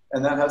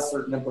 and that has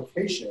certain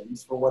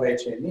implications for what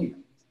HA means.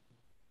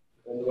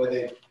 And the way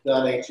they've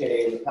done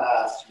HA in the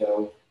past,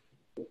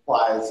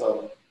 applies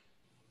some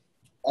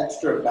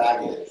extra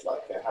baggage,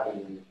 like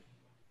having.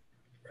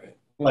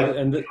 Like,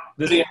 and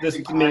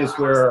this to me is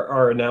where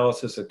our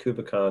analysis of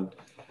KubeCon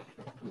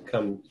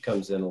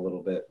comes in a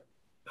little bit.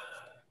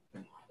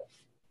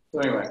 So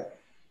anyway.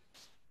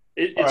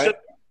 It's just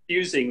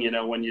confusing,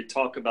 when you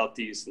talk about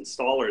these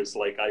installers,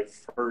 like I've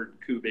heard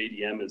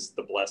kubeadm is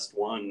the blessed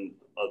one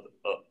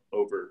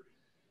over,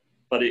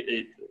 but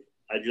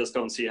I just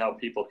don't see how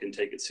people can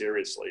take it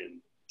seriously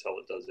until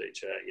it does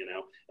HA,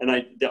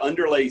 And the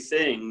underlay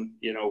thing,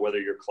 whether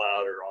you're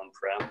cloud or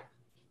on-prem,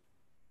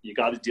 you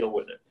got to deal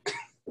with it.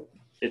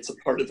 It's a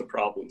part of the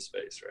problem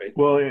space, right?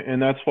 Well,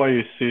 and that's why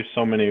you see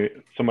so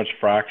much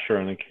fracture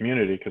in the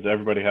community, because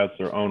everybody has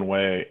their own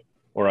way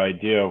or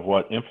idea of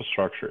what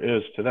infrastructure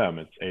is to them.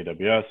 It's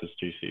AWS, it's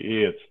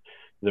GCE, it's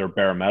their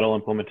bare metal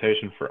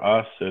implementation. For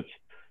us, it's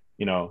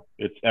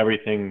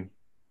everything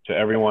to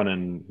everyone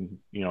and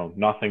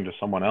nothing to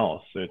someone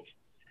else.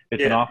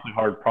 It's an awfully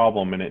hard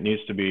problem, and it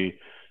needs to be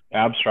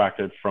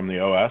abstracted from the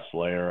OS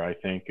layer, I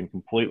think, and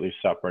completely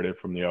separated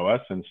from the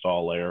OS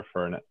install layer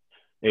for an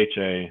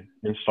HA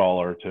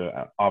installer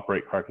to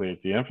operate correctly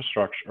at the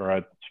infrastructure, or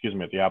at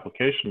the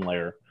application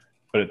layer.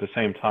 But at the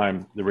same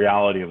time, the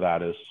reality of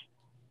that is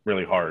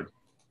really hard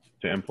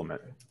to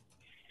implement.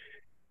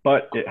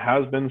 But it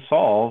has been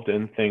solved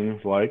in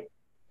things like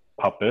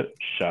Puppet,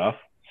 Chef,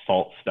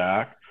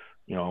 SaltStack.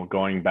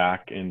 Going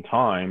back in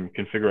time,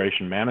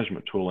 configuration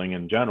management tooling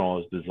in general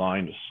is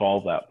designed to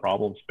solve that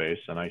problem space.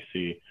 And I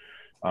see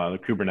the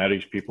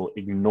Kubernetes people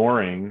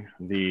ignoring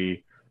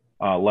the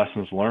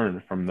lessons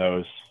learned from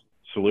those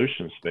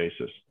solution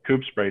spaces.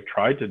 KubeSpray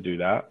tried to do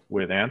that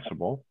with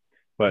Ansible,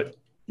 but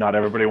not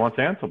everybody wants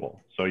Ansible.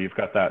 So you've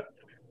got that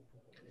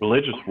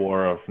religious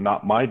war of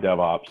not my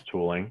DevOps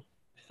tooling.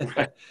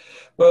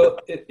 Well,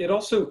 it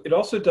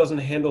also doesn't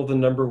handle the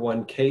number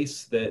one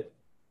case that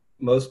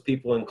most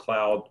people in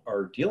cloud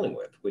are dealing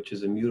with, which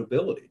is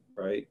immutability,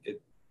 right?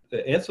 The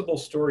Ansible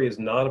story is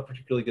not a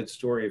particularly good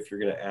story if you're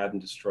going to add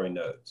and destroy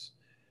nodes.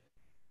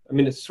 I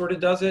mean, it sort of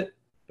does it,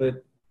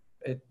 but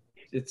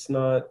it's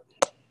not.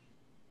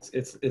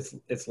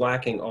 It's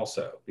lacking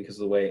also because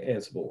of the way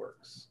Ansible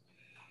works.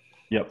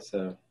 Yep.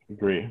 So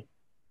agree.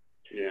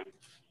 Yeah.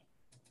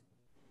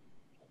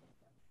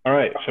 All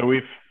right. So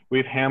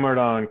we've hammered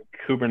on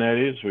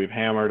Kubernetes. We've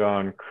hammered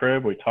on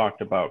Crib. We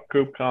talked about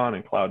KubeCon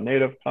and Cloud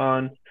Native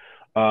Con.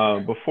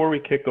 Before we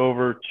kick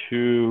over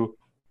to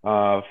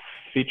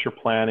feature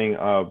planning,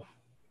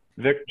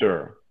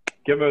 Victor,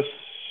 give us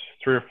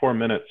 3 or 4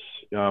 minutes.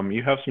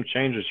 You have some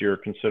changes you're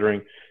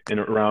considering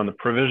around the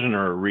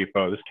provisioner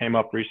repo. This came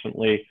up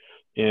recently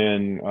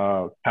in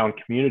Pound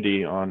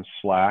Community on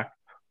Slack.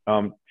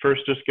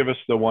 First, just give us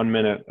the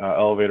 1-minute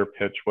elevator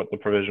pitch, what the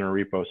provisioner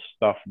repo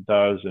stuff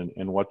does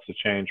and what's the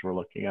change we're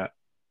looking at.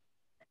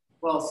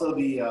 Well, so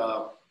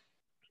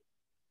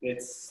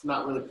it's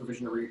not really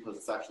provisioner repos,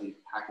 it's actually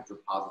package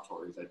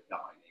repositories. I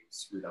got my name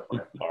screwed up.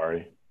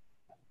 Sorry.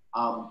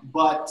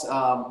 But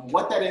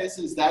what that is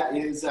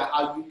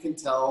how you can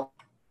tell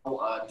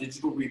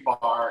digital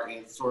rebar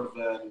in sort of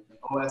an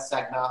OS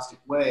agnostic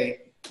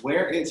way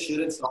where it should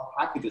install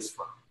packages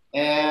from.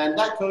 And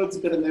that code's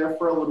been in there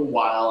for a little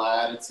while.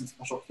 I added some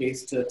special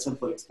case to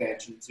template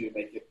expansion to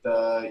make it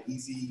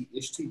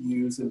easy-ish to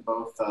use in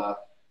both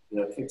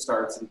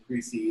kickstarts and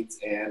pre-seeds,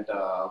 and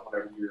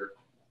whenever you're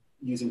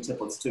using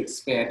templates to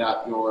expand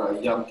out your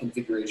young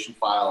configuration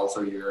files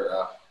or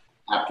your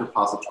apt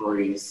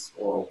repositories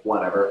or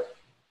whatever.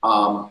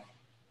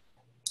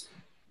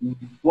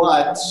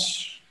 But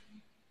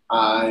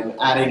I'm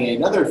adding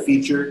another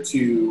feature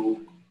to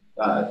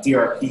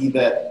DRP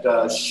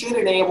that should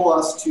enable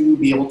us to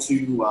be able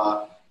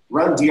to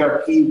run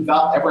DRP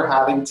without ever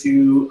having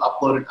to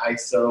upload an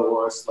ISO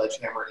or a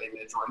Sledgehammer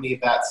image or any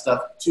of that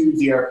stuff to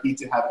DRP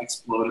to have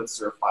exploded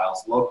serve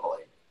files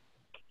locally.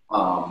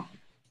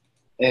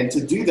 And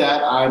to do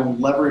that, I'm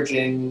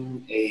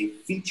leveraging a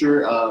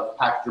feature of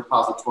package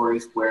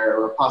repositories where a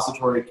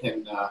repository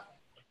can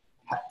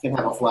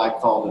have a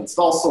flag called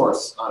install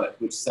source on it,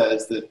 which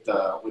says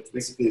that, which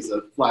basically is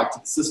a flag to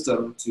the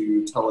system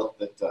to tell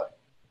it that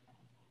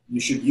you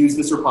should use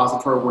this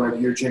repository whenever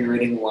you're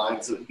generating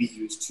lines that would be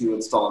used to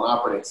install an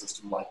operating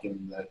system, like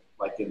in the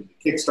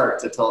Kickstart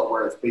to tell it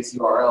where its base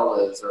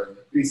URL is, or in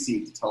the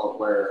pre-seed to tell it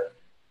where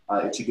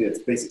it should get its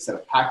basic set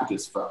of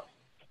packages from.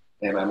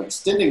 And I'm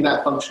extending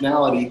that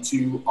functionality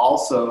to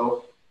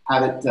also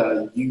have it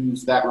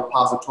use that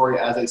repository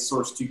as a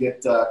source to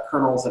get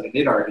kernels and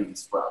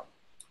initrds from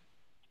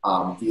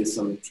via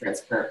some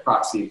transparent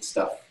proxy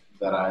stuff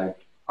that I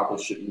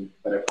probably shouldn't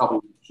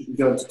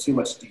go into too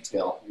much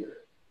detail here.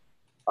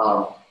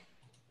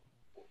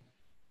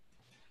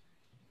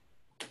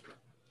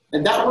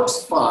 And that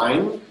works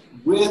fine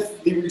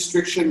with the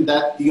restriction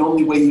that the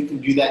only way you can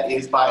do that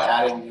is by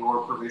adding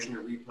your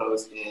provisioner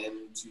repos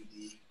into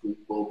the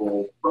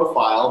global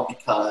profile,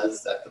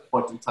 because at the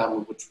point in time in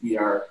which we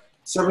are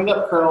serving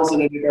up kernels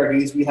and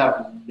initrds, we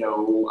have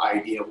no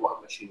idea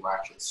what machine we're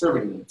actually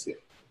serving them to.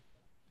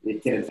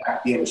 It can in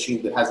fact be a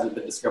machine that hasn't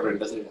been discovered and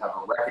doesn't even have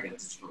a record in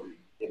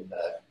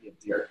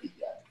DRP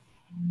yet.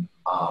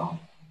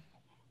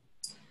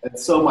 And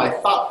so my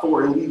thought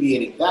for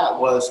alleviating that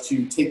was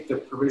to take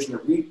the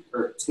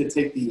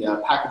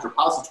package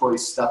repository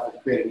stuff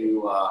and create a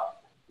new,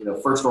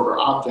 first order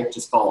object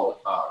just called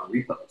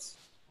repos,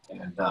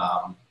 and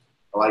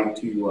allow you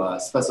to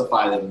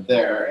specify them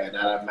there and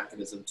add a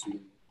mechanism to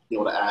be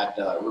able to add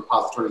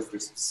repositories that are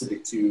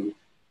specific to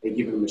a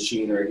given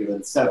machine or a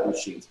given set of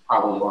machines,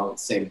 probably along the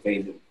same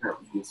vein that we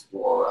currently use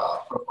for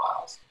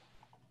profiles.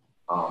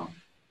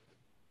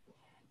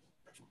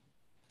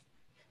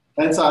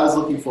 And so I was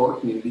looking for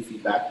community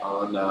feedback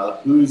on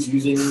who's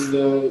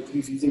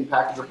using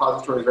package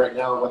repositories right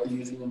now and what they're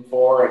using them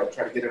for, and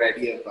try to get an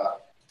idea of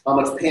how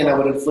much pain I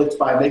would inflict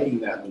by making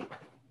that leap.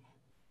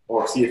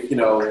 Or see if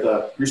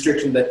the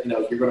restriction that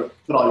you're going to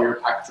put all your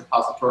package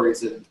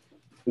repositories in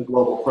the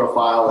global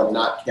profile and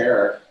not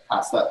care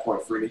past that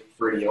point for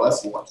any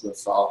OS you want to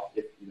install,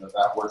 if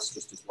that works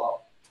just as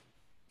well.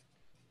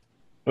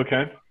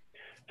 Okay,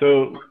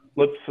 so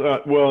let's.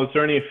 Well, is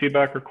there any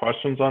feedback or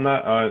questions on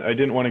that? I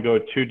didn't want to go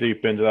too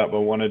deep into that,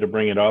 but wanted to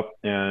bring it up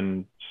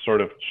and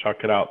sort of chuck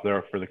it out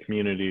there for the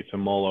community to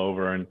mull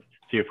over and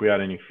see if we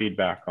had any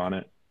feedback on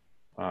it.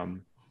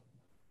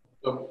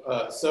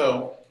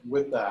 So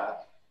with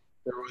that,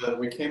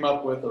 we came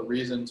up with a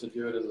reason to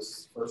do it as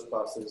a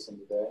first-class citizen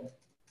today,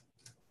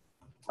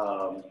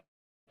 or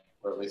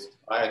at least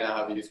I now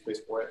have a use case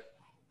for it,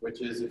 which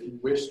is if you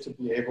wish to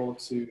be able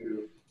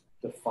to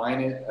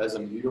define it as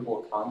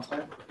immutable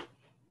content,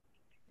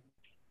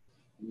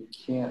 you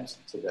can't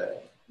today.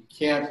 You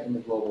can't in the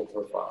global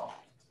profile.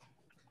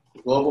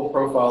 The global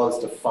profile is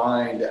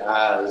defined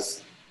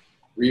as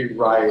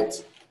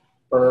read-write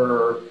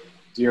per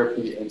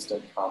DRP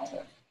instant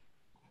content.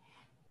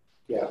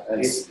 Yeah,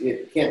 and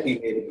it can't be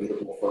made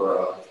immutable for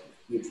a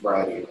huge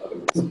variety of other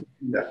reasons.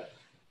 Yeah.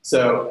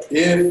 So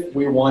if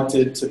we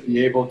wanted to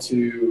be able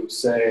to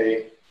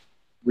say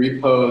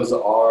repos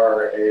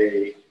are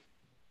a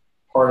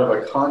part of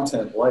a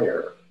content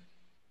layer,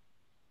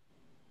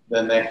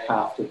 then they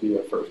have to be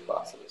a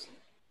first-class citizen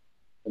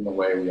in the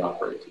way we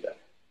operate today.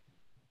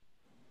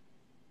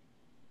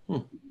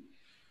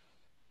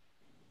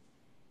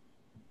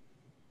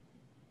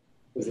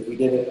 Because if we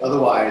did it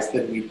otherwise,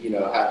 then we'd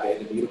have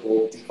an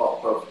immutable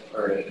default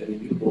or an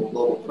immutable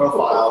global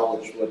profile,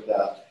 which would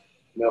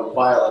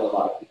violate a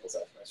lot of people's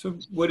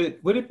expectations. So would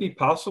it be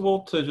possible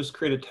to just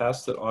create a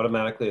test that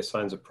automatically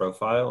assigns a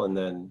profile, and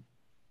then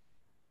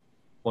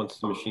once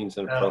the machine's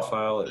in a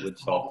profile, it would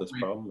solve this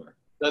problem? Or?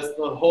 That's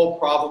the whole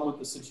problem with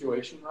the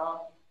situation,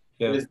 Rob.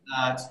 Yeah. Is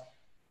that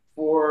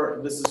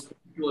this is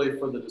particularly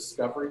for the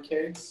discovery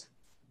case.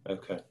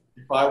 Okay.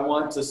 If I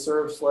want to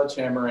serve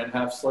Sledgehammer and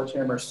have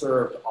Sledgehammer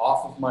served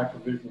off of my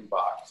provisioning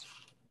box,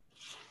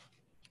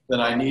 then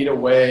I need a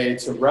way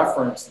to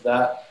reference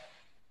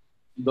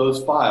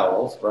those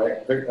files,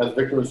 right? As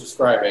Victor was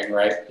describing,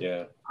 right?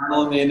 Yeah.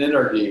 Kernel and the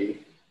initrd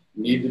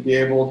need to be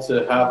able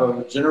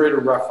to generate a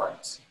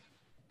reference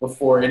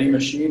before any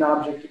machine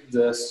object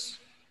exists,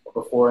 or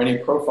before any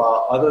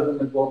profile other than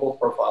the global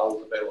profile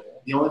is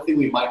available. The only thing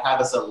we might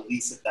have is a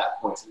lease at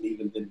that point, and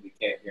even then we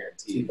can't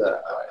guarantee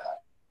that.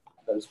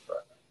 That is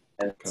correct.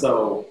 And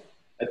so,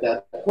 at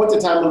that point in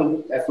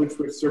time at which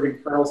we're serving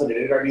kernels and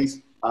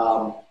initrds,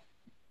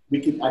 we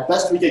could at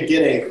best we could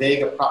get a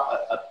vague,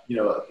 a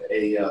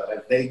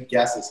vague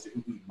guess as to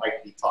who we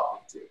might be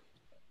talking to.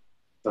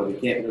 So we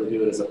can't really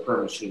do it as a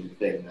per machine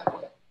thing that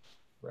way.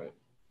 Right.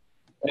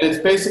 And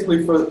it's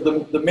basically for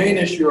the main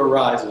issue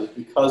arises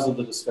because of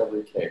the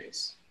discovery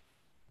case.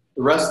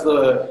 The rest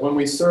of when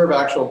we serve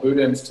actual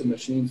bootims to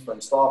machines for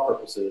install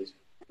purposes,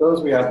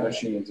 those we have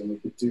machines and we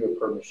could do a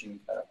per machine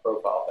kind of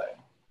profile thing.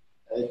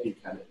 That'd be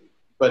kind of neat.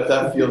 But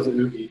that feels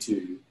oogie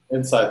too.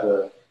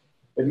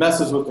 It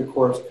messes with the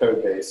course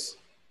code base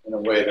in a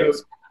way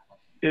that's.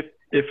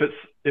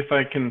 If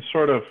I can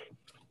sort of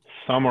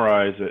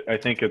summarize it, I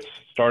think it's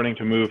starting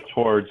to move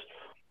towards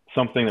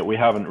something that we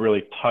haven't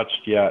really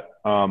touched yet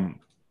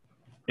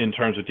in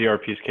terms of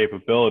DRP's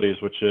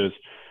capabilities, which is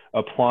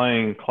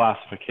applying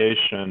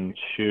classification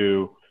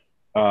to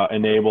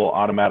enable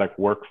automatic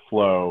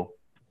workflow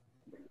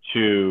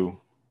to,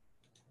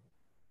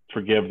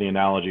 forgive the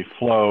analogy,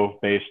 flow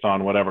based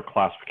on whatever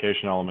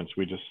classification elements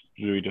we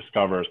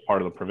discover as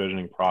part of the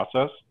provisioning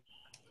process.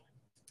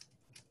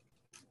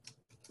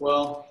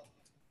 Well,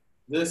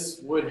 this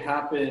would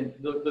happen.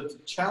 The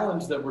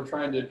challenge that we're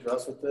trying to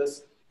address with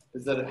this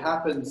is that it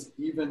happens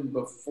even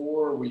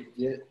before we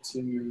get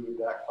to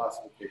that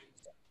classification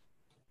step.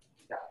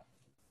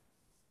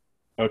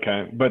 Yeah.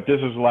 Okay, but this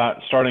is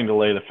starting to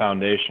lay the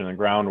foundation and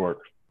groundwork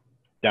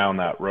down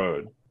that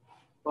road.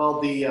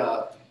 Well, the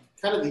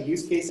kind of the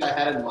use case I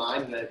had in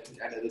mind, and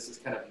I know this is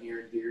kind of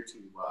near and dear to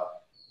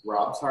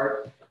Rob's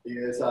heart,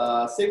 is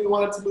say we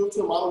wanted to move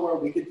to a model where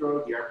we could throw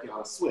a DRP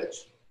on a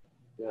switch.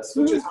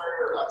 Switches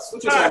are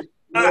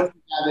known for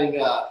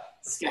having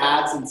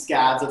scads and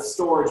scads of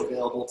storage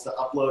available to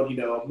upload,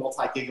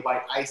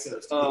 multi-gigabyte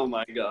ISOs. Oh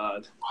my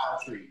God. File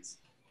trees.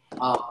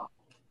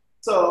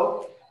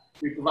 So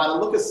we provide a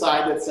look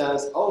aside that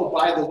says, oh,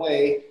 by the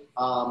way,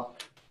 for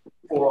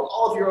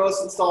all of your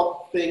OS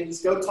installed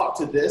things, go talk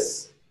to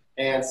this.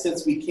 And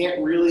since we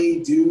can't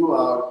really do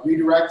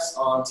redirects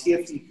on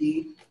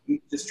TFTP, we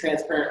can just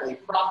transparently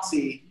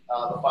proxy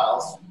the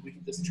files. We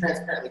can just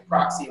transparently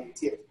proxy any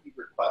TFTP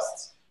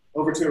requests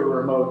over to a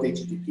remote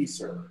HTTP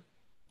server.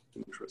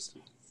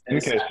 Interesting.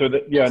 Okay, so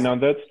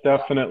that's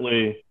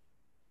definitely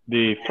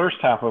the first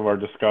half of our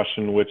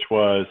discussion, which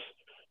was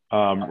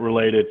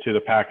related to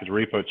the package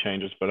repo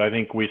changes, but I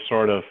think we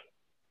sort of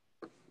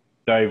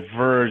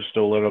diverged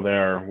a little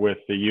there with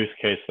the use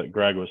case that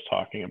Greg was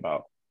talking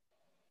about.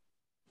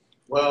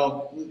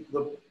 Well,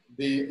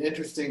 the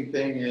interesting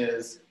thing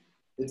is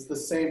it's the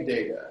same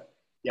data.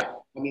 Yeah,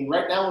 I mean,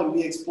 right now when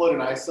we exploit an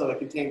ISO, it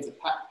contains the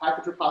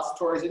package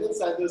repositories, and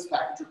inside those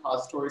package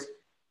repositories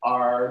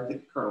are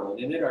the kernel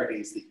and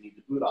initrds that you need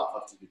to boot off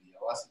of to do the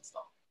OS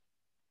install.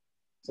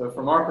 So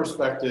from our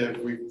perspective,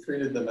 we've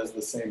treated them as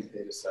the same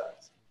data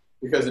sets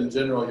because in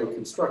general, you'll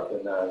construct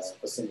them as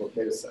a single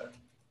data set.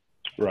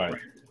 Right.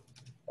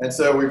 And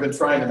so we've been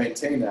trying to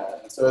maintain that.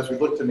 And so as we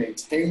look to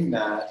maintain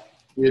that,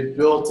 we had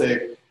built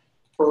a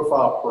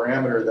profile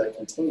parameter that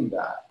contained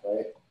that,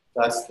 right?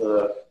 That's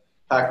the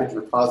package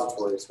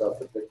repository stuff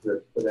that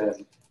Victor put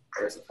in,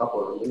 there's a couple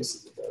of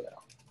releases ago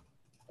now,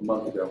 a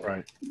month ago.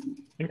 Right.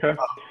 Okay.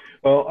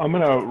 Well, I'm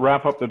going to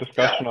wrap up the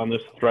discussion on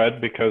this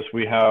thread because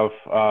we have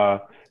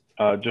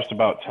just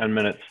about 10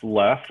 minutes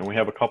left, and we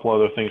have a couple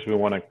other things we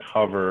want to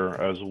cover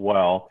as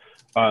well.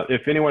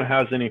 If anyone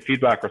has any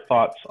feedback or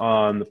thoughts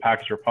on the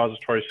package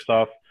repository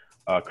stuff,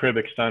 crib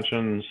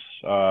extensions,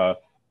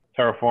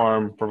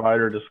 Terraform,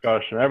 provider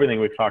discussion, everything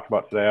we've talked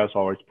about today, as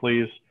always,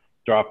 please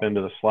drop into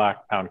the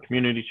Slack Pound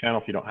community channel.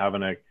 If you don't have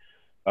an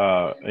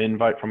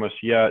invite from us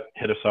yet,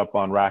 hit us up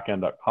on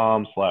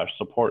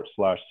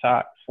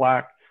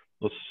rackn.com/support/Slack.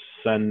 We'll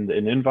send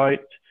an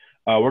invite.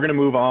 We're going to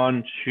move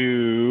on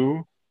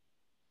to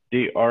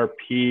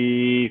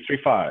DRP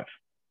 3.5.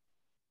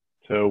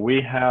 So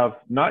we have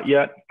not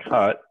yet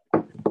cut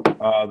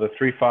the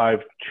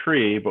 3.5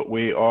 tree, but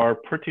we are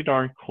pretty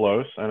darn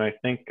close. And I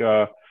think,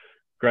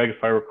 Greg,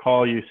 if I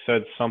recall, you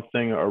said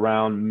something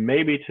around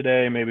maybe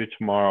today, maybe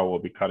tomorrow we'll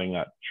be cutting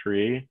that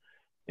tree.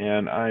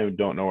 And I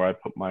don't know where I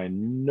put my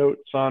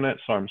notes on it,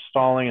 so I'm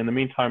stalling. In the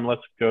meantime,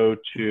 let's go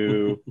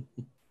to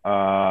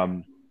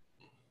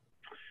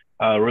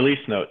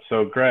release notes.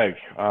 So Greg,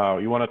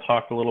 you want to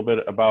talk a little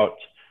bit about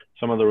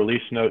some of the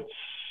release notes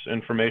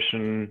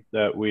information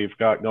that we've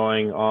got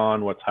going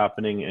on, what's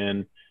happening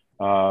in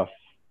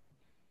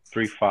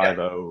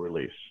 3.5.0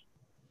 release?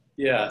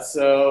 Yeah,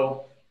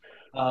 so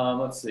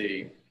let's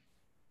see.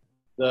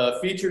 The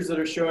features that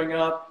are showing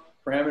up,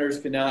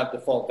 parameters can now have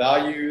default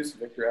values.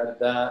 Victor added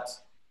that.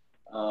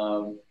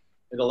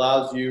 It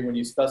allows you, when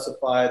you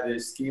specify the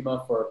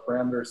schema for a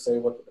parameter, say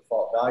what the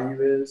default value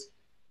is.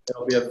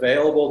 It'll be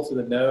available to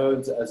the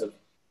nodes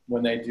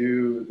when they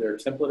do their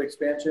template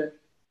expansion,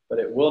 but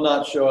it will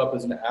not show up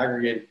as an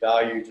aggregated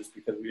value just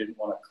because we didn't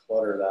want to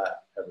clutter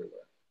that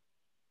everywhere.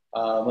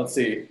 Let's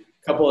see, a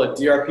couple of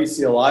DRP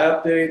CLI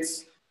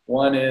updates.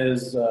 One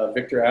is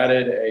Victor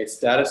added a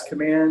status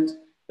command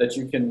that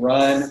you can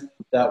run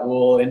that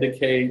will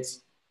indicate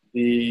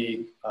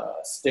the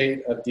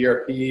state of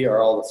DRP. Are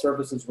all the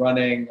services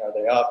running? Are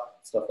they up?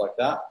 Stuff like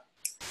that.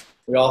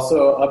 We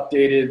also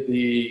updated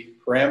the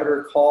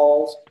parameter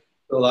calls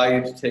to allow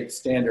you to take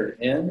standard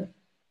in.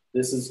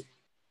 This is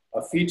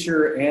a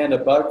feature and a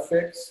bug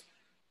fix.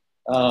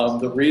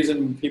 The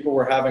reason people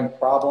were having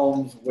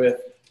problems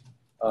with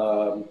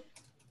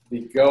the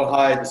Go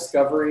High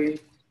discovery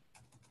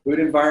boot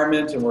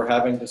environment and we're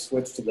having to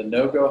switch to the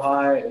no Go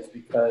High is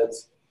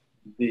because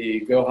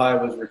the Go High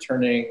was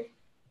returning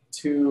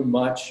too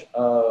much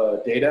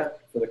data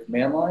for the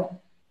command line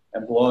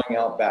and blowing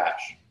out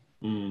bash.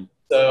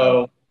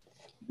 So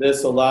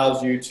this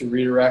allows you to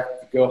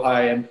redirect the Go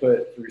High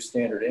input through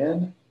standard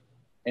in,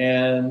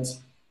 and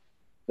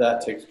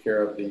that takes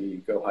care of the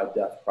Go High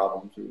depth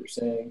problems we were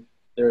seeing.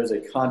 There is a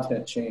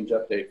content change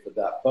update for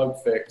that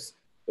bug fix,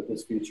 but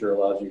this feature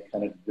allows you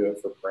kind of to do it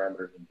for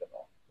parameters in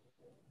general.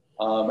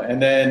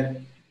 And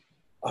then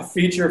a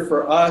feature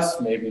for us,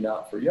 maybe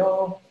not for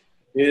y'all,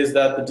 is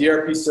that the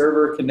DRP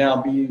server can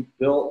now be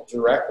built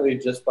directly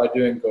just by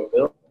doing go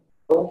build,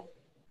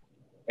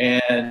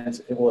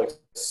 and it will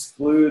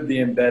exclude the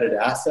embedded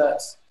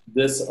assets.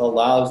 This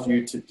allows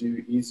you to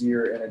do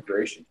easier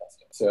integration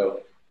testing.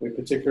 So we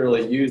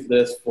particularly use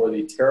this for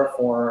the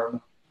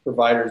Terraform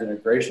providers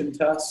integration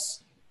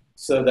tests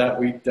so that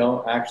we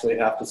don't actually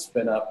have to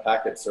spin up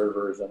packet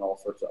servers and all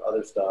sorts of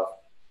other stuff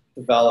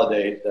to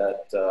validate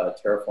that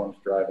Terraform's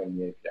driving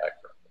the API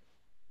correctly.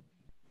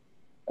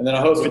 And then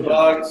a host of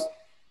bugs.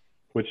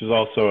 Which is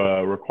also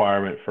a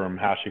requirement from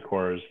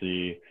HashiCorp, is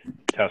the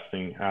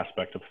testing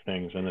aspect of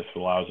things, and this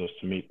allows us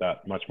to meet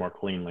that much more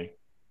cleanly.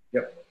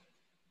 Yep.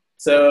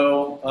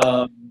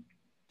 So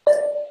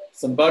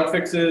some bug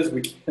fixes.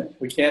 We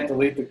can't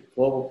delete the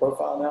global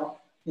profile now.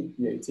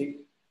 BAT.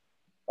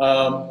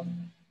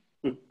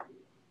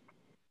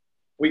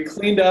 We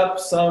cleaned up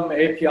some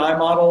API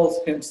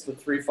models, hence the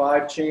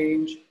 3.5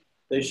 change.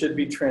 They should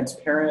be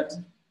transparent,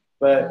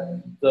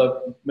 but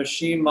the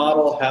machine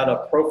model had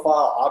a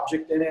profile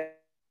object in it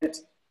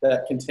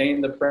that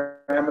contained the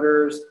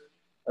parameters.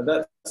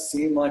 That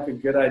seemed like a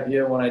good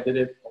idea when I did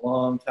it a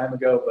long time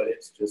ago, but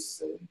it's just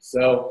silly.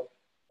 So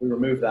we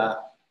removed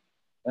that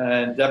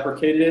and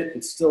deprecated it.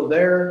 It's still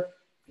there.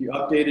 If you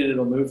update it,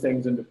 it'll move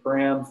things into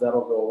params.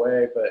 That'll go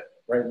away,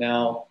 but right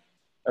now,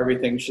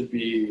 everything should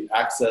be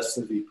accessed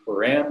to the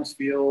params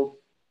field,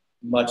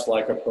 much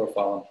like a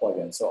profile and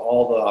plugin. So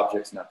all the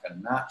objects now kind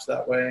of match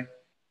that way.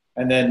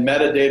 And then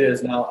metadata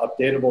is now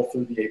updatable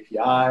through the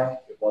API.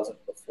 It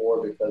wasn't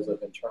before because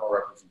of internal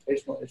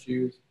representational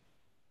issues.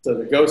 So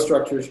the Go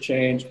structures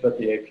changed, but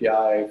the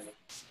API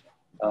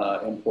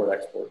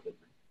import-export did.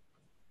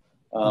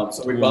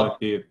 So we might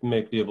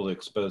be able to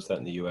expose that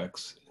in the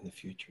UX in the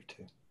future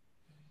too.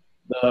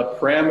 The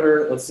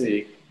parameter, let's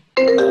see.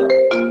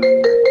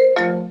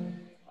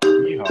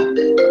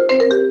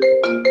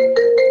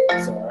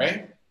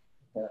 Sorry,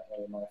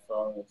 apparently my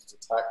phone is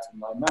attacked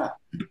my map.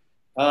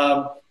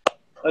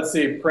 Let's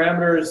see,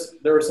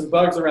 parameters. There were some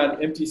bugs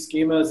around empty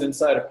schemas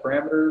inside of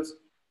parameters.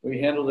 We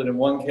handled it in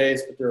one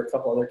case, but there are a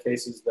couple other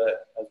cases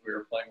that, as we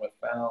were playing with,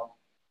 found.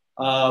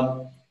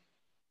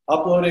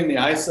 Uploading the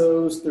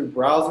ISOs through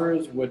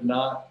browsers would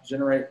not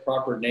generate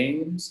proper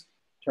names.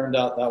 Turned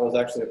out that was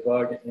actually a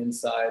bug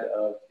inside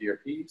of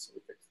DRP, so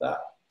we fixed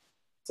that.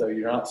 So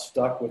you're not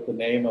stuck with the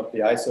name of the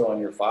ISO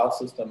on your file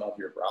system of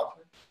your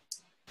browser.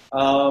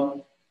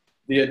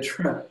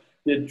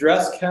 The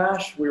address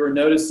cache, we were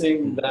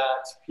noticing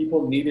that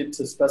people needed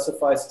to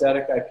specify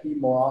static IP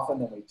more often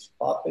than we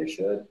thought they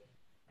should.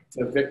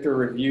 So Victor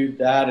reviewed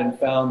that and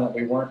found that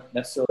we weren't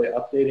necessarily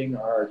updating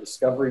our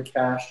discovery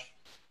cache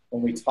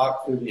when we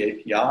talked through the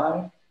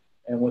API.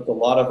 And with a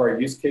lot of our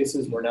use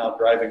cases, we're now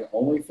driving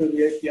only through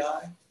the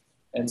API.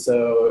 And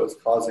so it was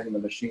causing the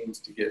machines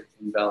to get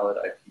invalid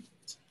IP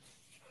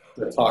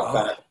to talk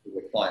back to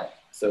the client.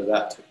 So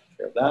that took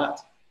care of that.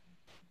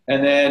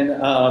 And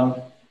then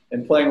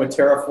in playing with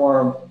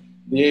Terraform,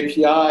 the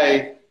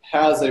API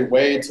has a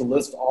way to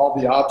list all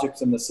the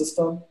objects in the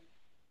system,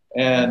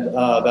 and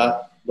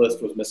that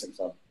list was missing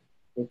some.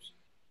 Oops.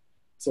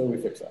 So we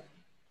fixed that.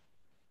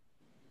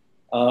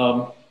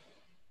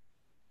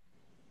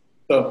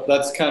 So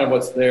that's kind of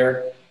what's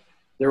there.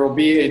 There will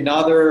be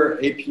another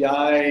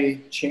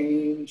API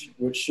change,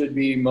 which should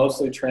be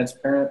mostly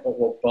transparent, but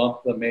we'll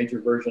bump the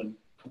major version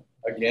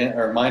again,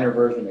 or minor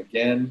version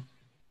again,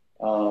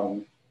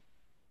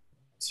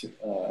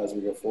 as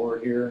we go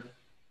forward here.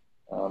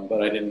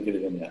 But I didn't get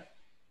it in yet.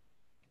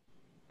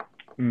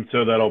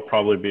 So that'll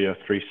probably be a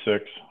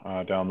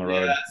 3.6 down the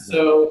road. Yeah,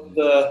 so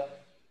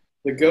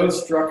the Go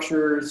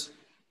structures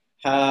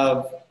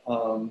have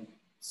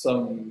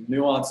some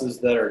nuances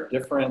that are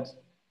different,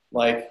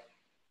 like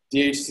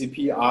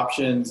DHCP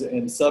options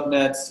in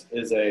subnets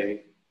is a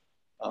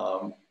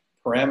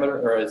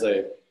parameter, or is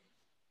a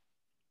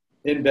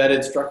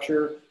embedded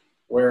structure,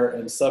 where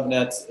in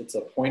subnets it's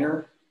a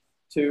pointer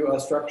to a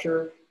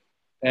structure.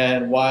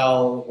 And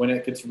while when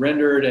it gets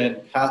rendered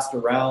and passed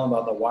around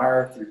on the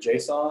wire through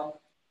JSON,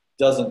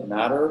 doesn't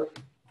matter.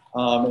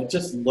 It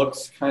just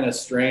looks kind of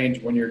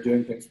strange when you're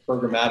doing things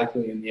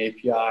programmatically in the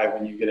API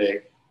when you get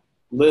a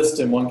list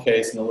in one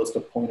case and a list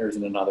of pointers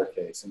in another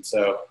case. And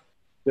so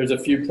there's a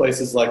few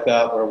places like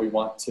that where we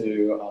want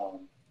to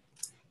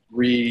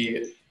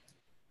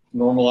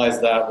re-normalize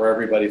that, where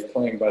everybody's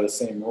playing by the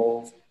same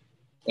rules.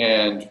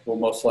 And we'll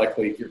most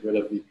likely get rid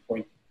of the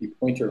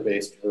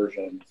pointer-based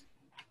versions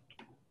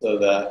so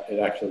that it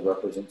actually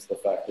represents the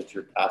fact that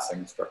you're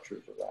passing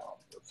structures around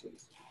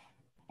versus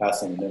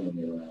passing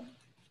memory around.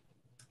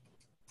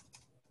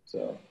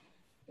 So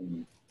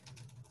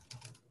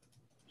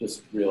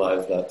just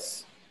realize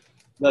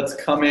that's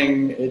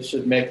coming. It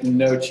should make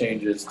no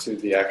changes to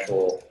the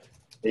actual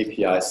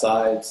API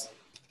sides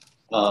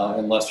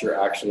unless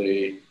you're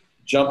actually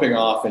jumping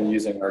off and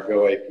using our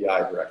Go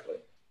API directly.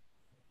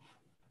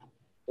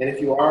 And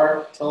if you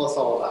are, tell us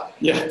all about it.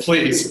 Yeah,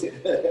 please.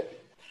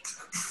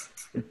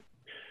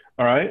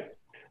 All right.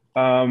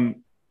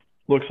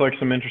 Looks like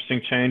some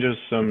interesting changes,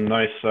 some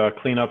nice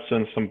cleanups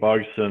and some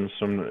bugs, and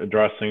some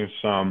addressing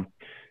some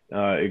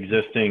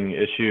existing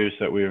issues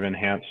that we've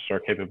enhanced our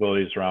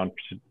capabilities around,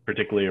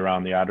 particularly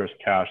around the address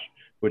cache,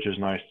 which is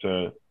nice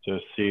to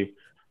see.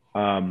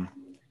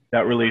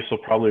 That release will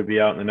probably be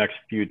out in the next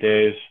few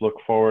days.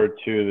 Look forward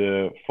to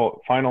the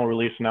final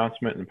release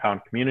announcement in the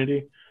Pound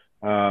community.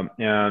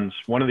 And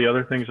one of the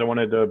other things I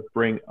wanted to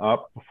bring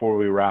up before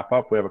we wrap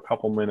up, we have a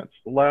couple minutes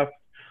left.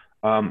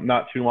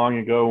 Not too long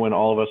ago, when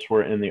all of us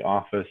were in the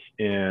office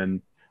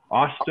in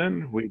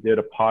Austin, we did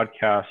a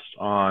podcast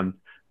on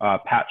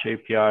Patch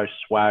API,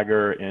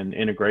 Swagger, and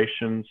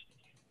integrations.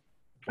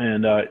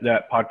 And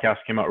that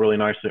podcast came out really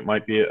nicely. It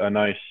might be a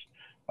nice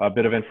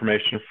bit of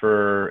information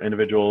for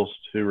individuals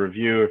to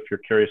review if you're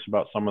curious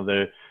about some of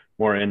the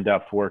more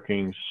in-depth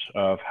workings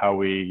of how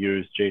we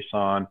use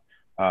JSON,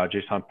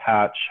 JSON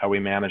Patch, how we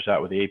manage that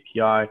with the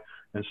API,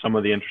 and some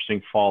of the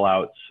interesting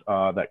fallouts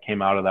that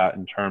came out of that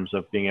in terms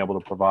of being able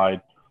to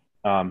provide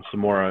some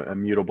more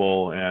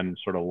immutable and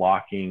sort of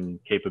locking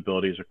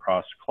capabilities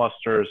across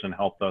clusters, and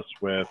helped us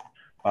with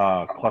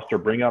cluster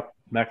bring up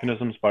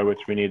mechanisms by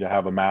which we need to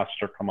have a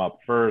master come up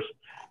first,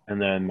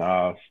 and then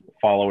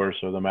followers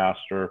of the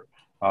master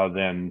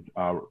then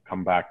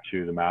come back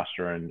to the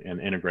master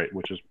and integrate,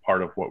 which is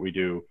part of what we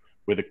do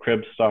with the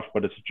crib stuff,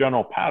 but it's a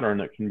general pattern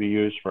that can be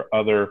used for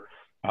other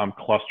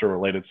cluster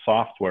related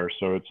software.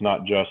 So it's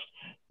not just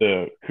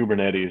the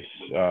Kubernetes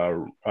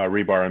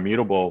Rebar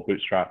immutable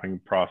bootstrapping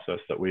process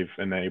that we've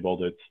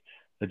enabled. It's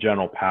the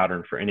general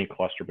pattern for any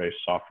cluster-based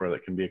software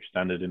that can be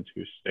extended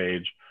into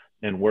stage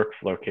and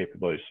workflow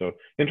capabilities. So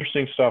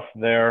interesting stuff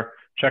there.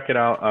 Check it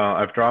out.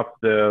 I've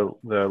dropped the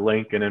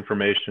link and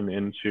information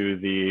into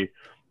the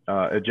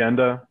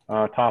agenda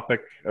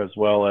topic, as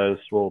well as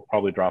we'll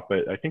probably drop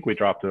it. I think we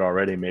dropped it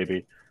already,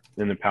 maybe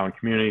in the Pound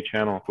community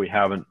channel. If we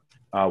haven't,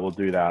 we'll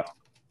do that.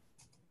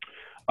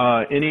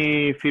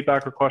 Any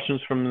feedback or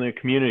questions from the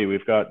community?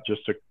 We've got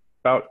just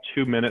about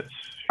 2 minutes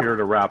here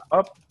to wrap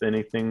up.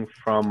 Anything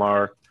from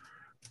our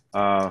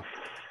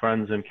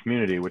friends and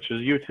community, which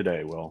is you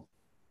today, Will?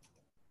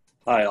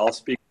 Hi, I'll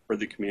speak for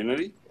the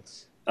community.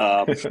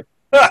 And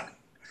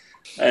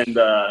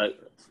a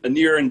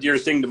near and dear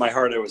thing to my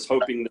heart, I was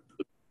hoping to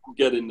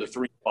get into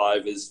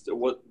 3.5 is,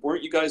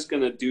 weren't you guys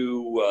going to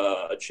do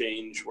a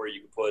change where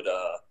you could put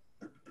a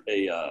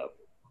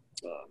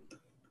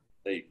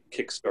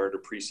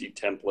Kickstarter pre-seed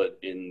template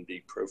in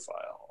the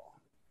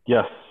profile?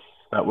 Yes,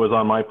 that was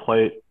on my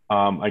plate.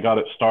 I got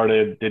it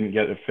started, didn't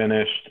get it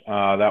finished.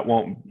 That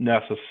won't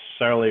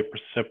necessarily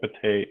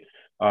precipitate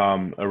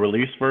a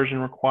release version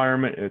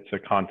requirement. It's a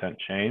content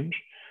change.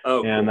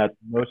 Oh, and cool. that's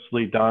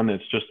mostly done.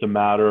 It's just a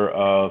matter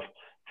of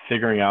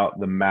figuring out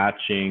the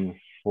matching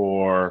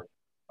for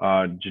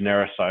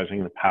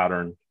genericizing the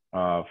pattern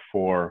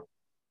for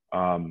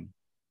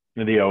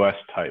the OS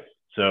type.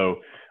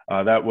 So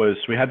that was,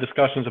 we had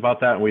discussions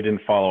about that and we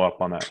didn't follow up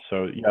on that.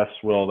 So yes,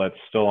 Will, that's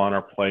still on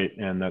our plate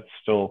and that's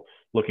still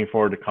looking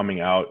forward to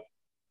coming out,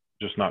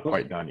 just not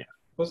quite done yet.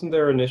 Wasn't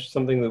there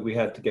something that we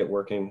had to get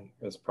working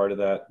as part of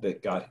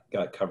that got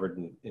covered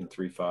in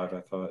 3.5, I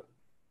thought?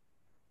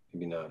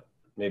 Maybe not.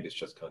 Maybe it's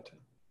just content.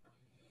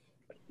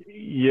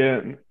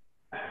 Yeah.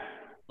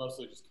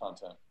 Mostly just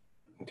content.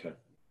 Okay.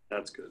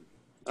 That's good.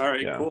 All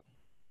right, Yeah. cool.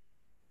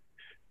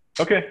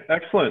 Okay,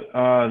 excellent.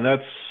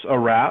 That's a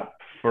wrap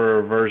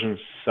for version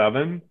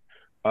 7.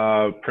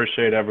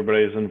 Appreciate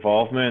everybody's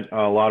involvement.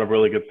 A lot of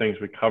really good things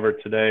we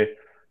covered today.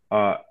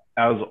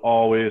 As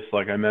always,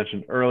 like I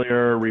mentioned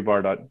earlier,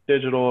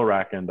 rebar.digital,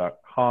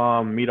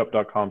 rackn.com,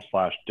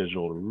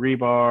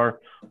 meetup.com/digitalrebar.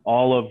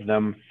 All of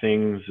them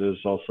things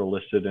is also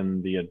listed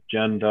in the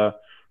agenda.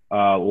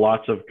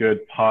 Lots of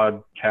good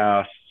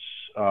podcasts.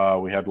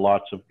 We had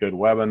lots of good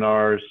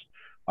webinars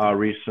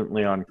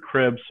recently on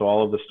crib. So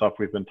all of the stuff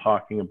we've been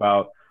talking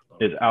about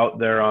is out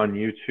there on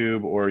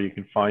YouTube, or you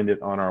can find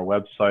it on our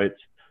websites.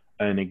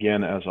 And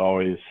again, as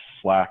always,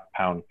 Slack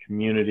Pound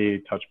community,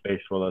 touch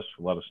base with us,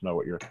 let us know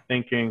what you're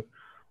thinking.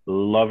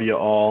 Love you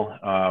all.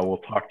 We'll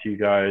talk to you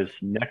guys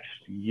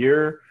next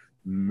year.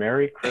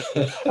 Merry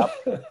Christmas,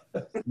 Happy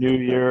New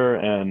Year,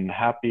 and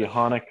Happy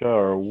Hanukkah,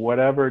 or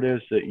whatever it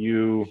is that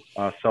you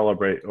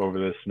celebrate over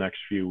this next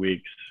few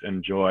weeks.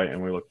 Enjoy,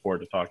 and we look forward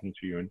to talking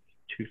to you in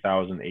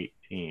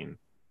 2018.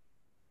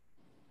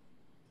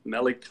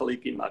 Mele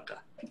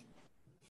Kalikimaka.